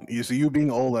old. You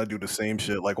being old. I do the same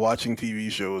shit, like watching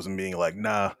TV shows and being like,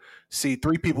 nah. See,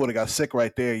 3 people that got sick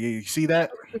right there. You see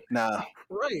that? Nah.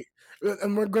 Right.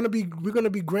 And we're gonna be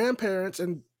grandparents,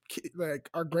 and like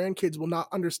our grandkids will not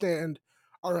understand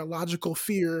our illogical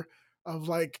fear of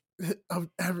like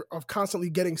of constantly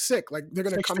getting sick. Like, they're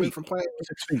gonna 6 come in feet. from playing.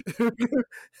 6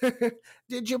 feet.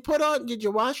 Did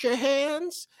you wash your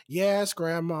hands? Yes,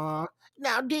 Grandma.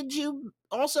 Now, did you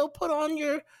also put on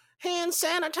your hand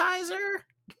sanitizer?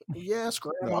 Yes,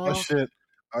 No, Grandma.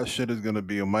 our shit is gonna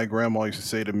be. My grandma used to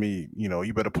say to me,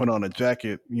 you better put on a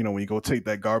jacket, when you go take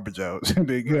that garbage out.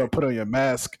 Put on your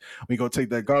mask when you go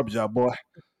take that garbage out, boy.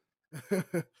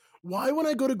 Why, when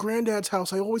I go to Granddad's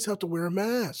house, I always have to wear a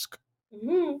mask?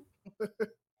 Mm-hmm.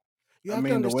 You I have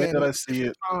to mean, the way understand that I it's see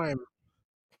it, time.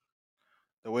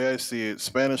 The way I see it,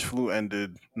 Spanish flu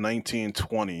ended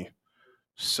 1920.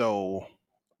 So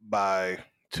by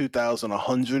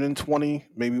 2120,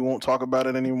 maybe we won't talk about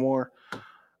it anymore.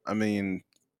 I mean,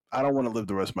 I don't want to live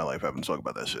the rest of my life having to talk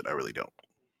about that shit. I really don't.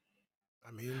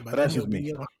 I mean, by But then that's just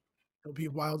me. he'll be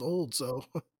wild old, so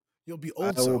you'll be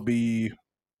old, I will so be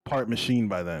part machine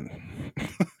by then.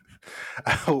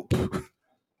 I hope.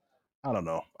 I don't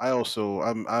know.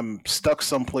 I'm stuck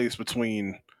someplace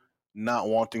between not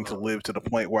wanting to live to the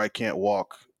point where I can't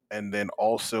walk, and then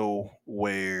also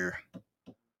where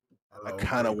I hello,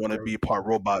 kind of great want to great be part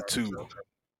robot too. grandchildren.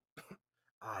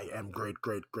 I am great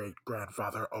great great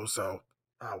grandfather Oso.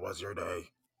 How was your day?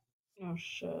 Oh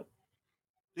shit.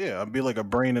 Yeah, I'd be like a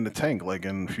brain in a tank, like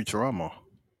in Futurama.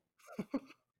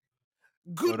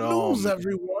 Good But news,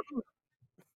 everyone!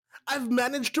 I've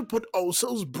managed to put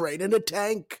Oso's brain in a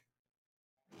tank.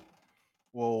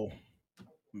 well,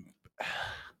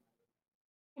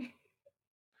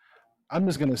 I'm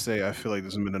just gonna say I feel like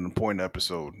this has been an important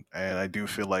episode, and I do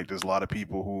feel like there's a lot of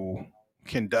people who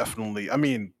can definitely. I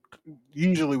mean,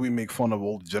 usually we make fun of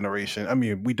old generation. I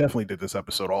mean, we definitely did this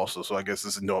episode also, so I guess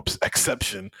this is no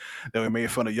exception that we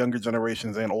made fun of younger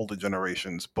generations and older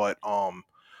generations. But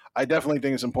I definitely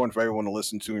think it's important for everyone to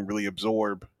listen to and really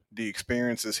absorb the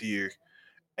experiences here,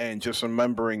 and just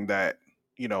remembering that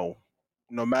you know,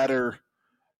 no matter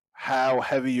how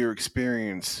heavy your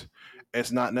experience,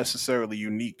 it's not necessarily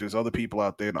unique. There's other people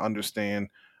out there to understand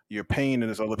your pain, and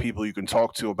there's other people you can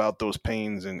talk to about those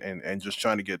pains and just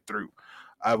trying to get through.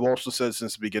 I've also said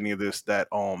since the beginning of this that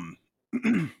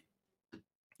I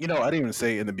didn't even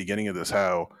say in the beginning of this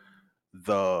how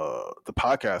the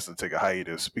podcast had to take a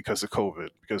hiatus because of COVID,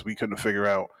 because we couldn't figure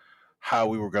out how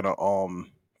we were gonna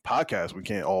podcast. We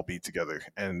can't all be together,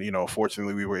 and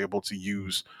fortunately, we were able to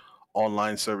use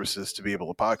online services to be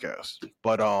able to podcast.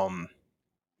 But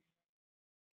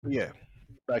yeah,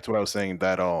 back to what I was saying,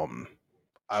 that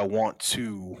I want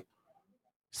to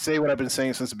say what I've been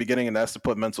saying since the beginning, and that's to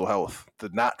put mental health, to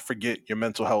not forget your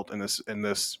mental health in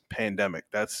this pandemic.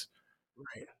 That's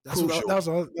Right. That crucial. was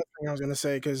the other thing I was gonna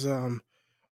say because I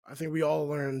think we all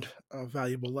learned a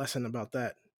valuable lesson about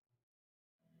that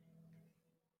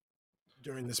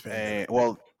during this And pandemic.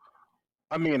 well,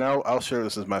 I mean, I'll share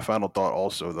this as my final thought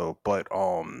also though, but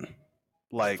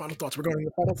Yeah, final like thoughts. We're going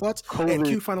to final thoughts and COVID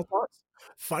cue final thoughts.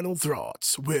 Final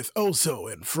thoughts with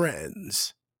Oso and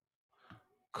friends.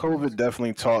 COVID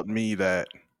definitely taught me that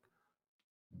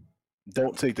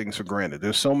don't take things for granted.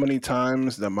 There's so many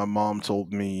times that my mom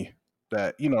told me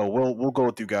that, we'll go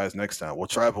with you guys next time. We'll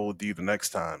travel with you the next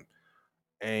time.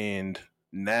 And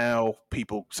now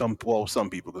some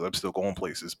people, because I'm still going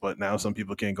places, but now some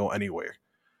people can't go anywhere.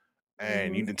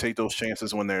 And you Mm-hmm. can take those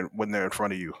chances when they're in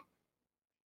front of you.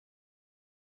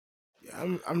 Yeah,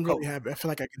 I'm really Co- happy. I feel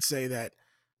like I could say that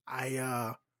I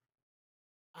uh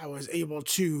I was able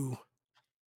to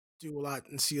do a lot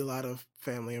and see a lot of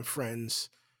family and friends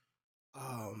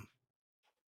um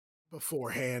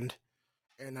beforehand,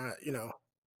 and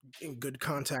in good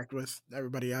contact with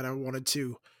everybody that I wanted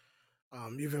to.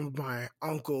 Even my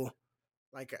uncle,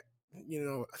 like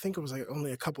I think it was like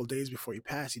only a couple days before he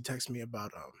passed, he texted me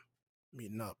about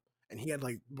meeting up, and he had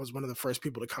like was one of the first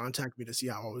people to contact me to see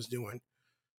how I was doing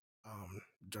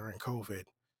during COVID,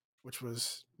 which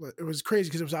was it was crazy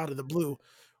because it was out of the blue,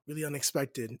 really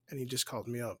unexpected, and he just called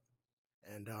me up,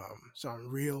 and so I'm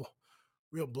real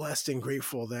blessed and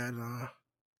grateful that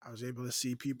I was able to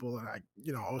see people,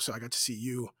 and also I got to see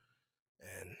you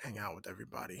and hang out with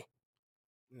everybody,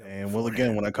 and well,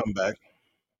 again, beforehand. when I come back,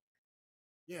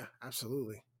 Yeah,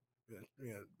 absolutely.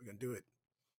 We're gonna do it.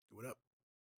 Do it up.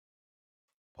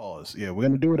 pause. Yeah, we're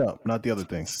gonna do it up, not the other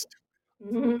thing.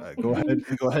 All right, go ahead.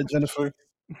 Go ahead, Jennifer.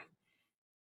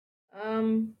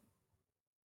 um.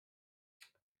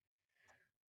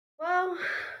 Well,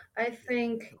 I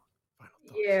think Final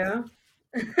thoughts. Thank yeah, you.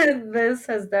 this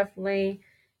has definitely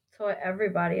taught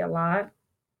everybody a lot.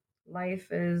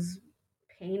 Life is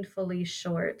painfully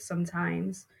short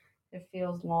sometimes. It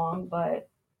feels long, but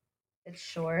it's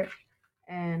short.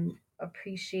 And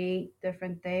appreciate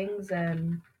different things.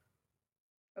 And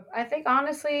I think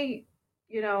honestly,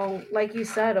 like you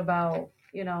said about,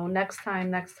 next time,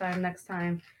 next time, next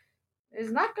time,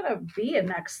 there's not going to be a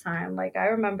next time. Like, I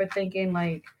remember thinking,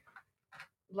 like,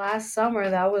 last summer,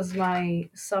 that was my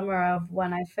summer of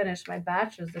when I finished my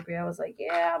bachelor's degree. I was like,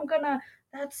 yeah,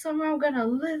 that summer, I'm gonna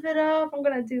live it up. I'm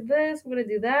gonna do this, I'm gonna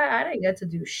do that. I didn't get to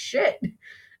do shit.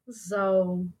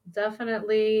 So,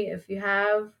 definitely, if you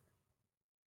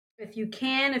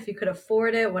can, if you could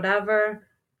afford it, whatever,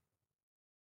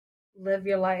 live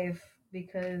your life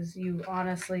because you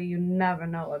never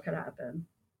know what could happen.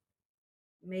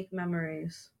 Make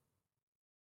memories.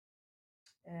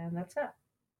 and that's it.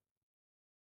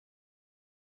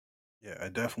 Yeah, I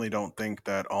definitely don't think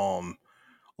that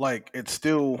like it's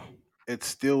still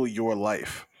your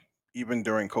life. Even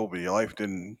during COVID, your life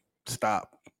didn't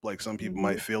stop. Like some people Hmm.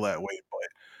 might feel that way, but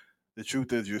the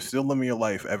truth is you're still living your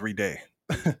life every day.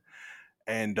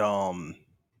 And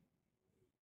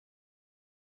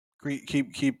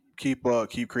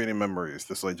keep creating memories,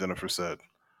 just like Jennifer said.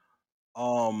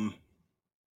 Um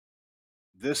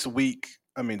this week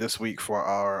for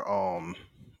our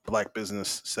Black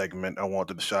business segment, I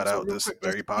wanted to shout Also, out real this quick,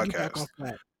 just very to piggyback podcast. off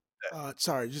that.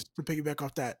 Sorry, just to piggyback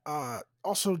off that.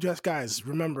 Also, just guys,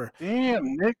 remember, Damn,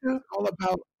 nigga. it's all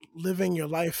about living your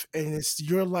life, and it's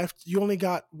your life. You only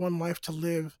got one life to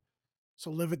live, so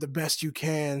live it the best you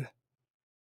can.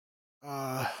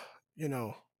 Uh, you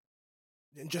know,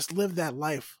 and just live that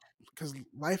life, because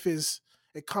life is,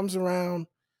 it comes around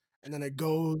and then it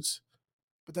goes,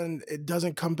 but then it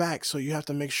doesn't come back. So you have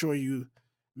to make sure you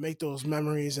make those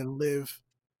memories and live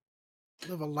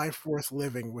a life worth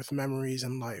living with memories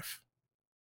and life.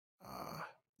 Uh,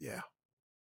 yeah.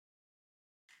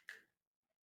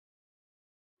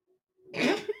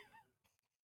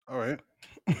 All right.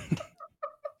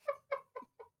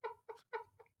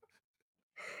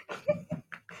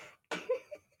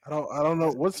 I don't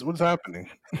know Yes. what's happening.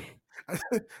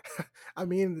 I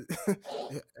mean,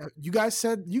 you guys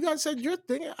said your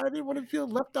thing. I didn't want to feel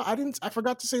left out. I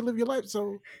forgot to say live your life.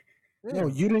 So No,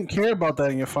 yeah. you didn't care about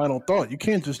that in your final thought. You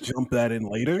can't just jump that in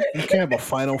later. You can't have a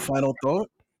final thought.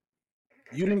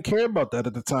 You didn't care about that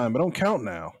at the time. It don't count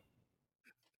now.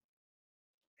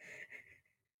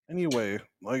 Anyway,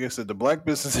 like I said, the Black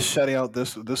business is shutting out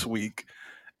this week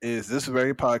is this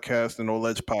very podcast, the No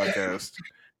Ledge podcast,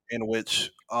 in which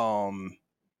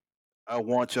I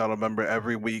want y'all to remember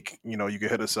every week, you can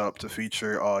hit us up to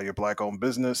feature your Black owned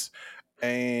business,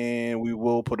 and we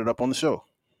will put it up on the show.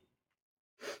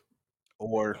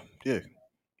 Or yeah,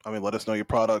 I mean, let us know your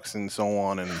products and so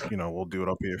on, and we'll do it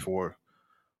up here for,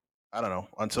 I don't know,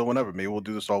 until whenever. Maybe we'll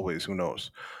do this always. Who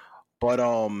knows? But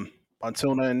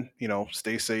until then,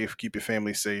 stay safe, keep your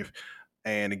family safe,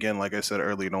 and again, like I said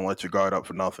earlier, don't let your guard up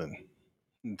for nothing.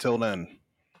 Until then,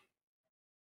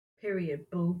 Period.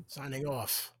 Boo. Signing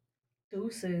off.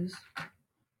 Deuces.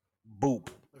 boop,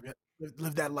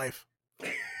 Live that life.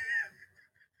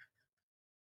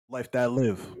 life that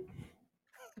live,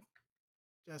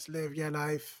 Just live your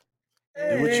life.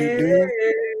 do what you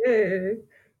Hey. do.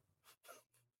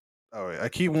 All right, I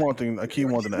keep wanting to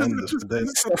end this, just, but then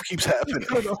just, stuff keeps just happening.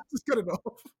 cut it off. Just cut it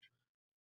off.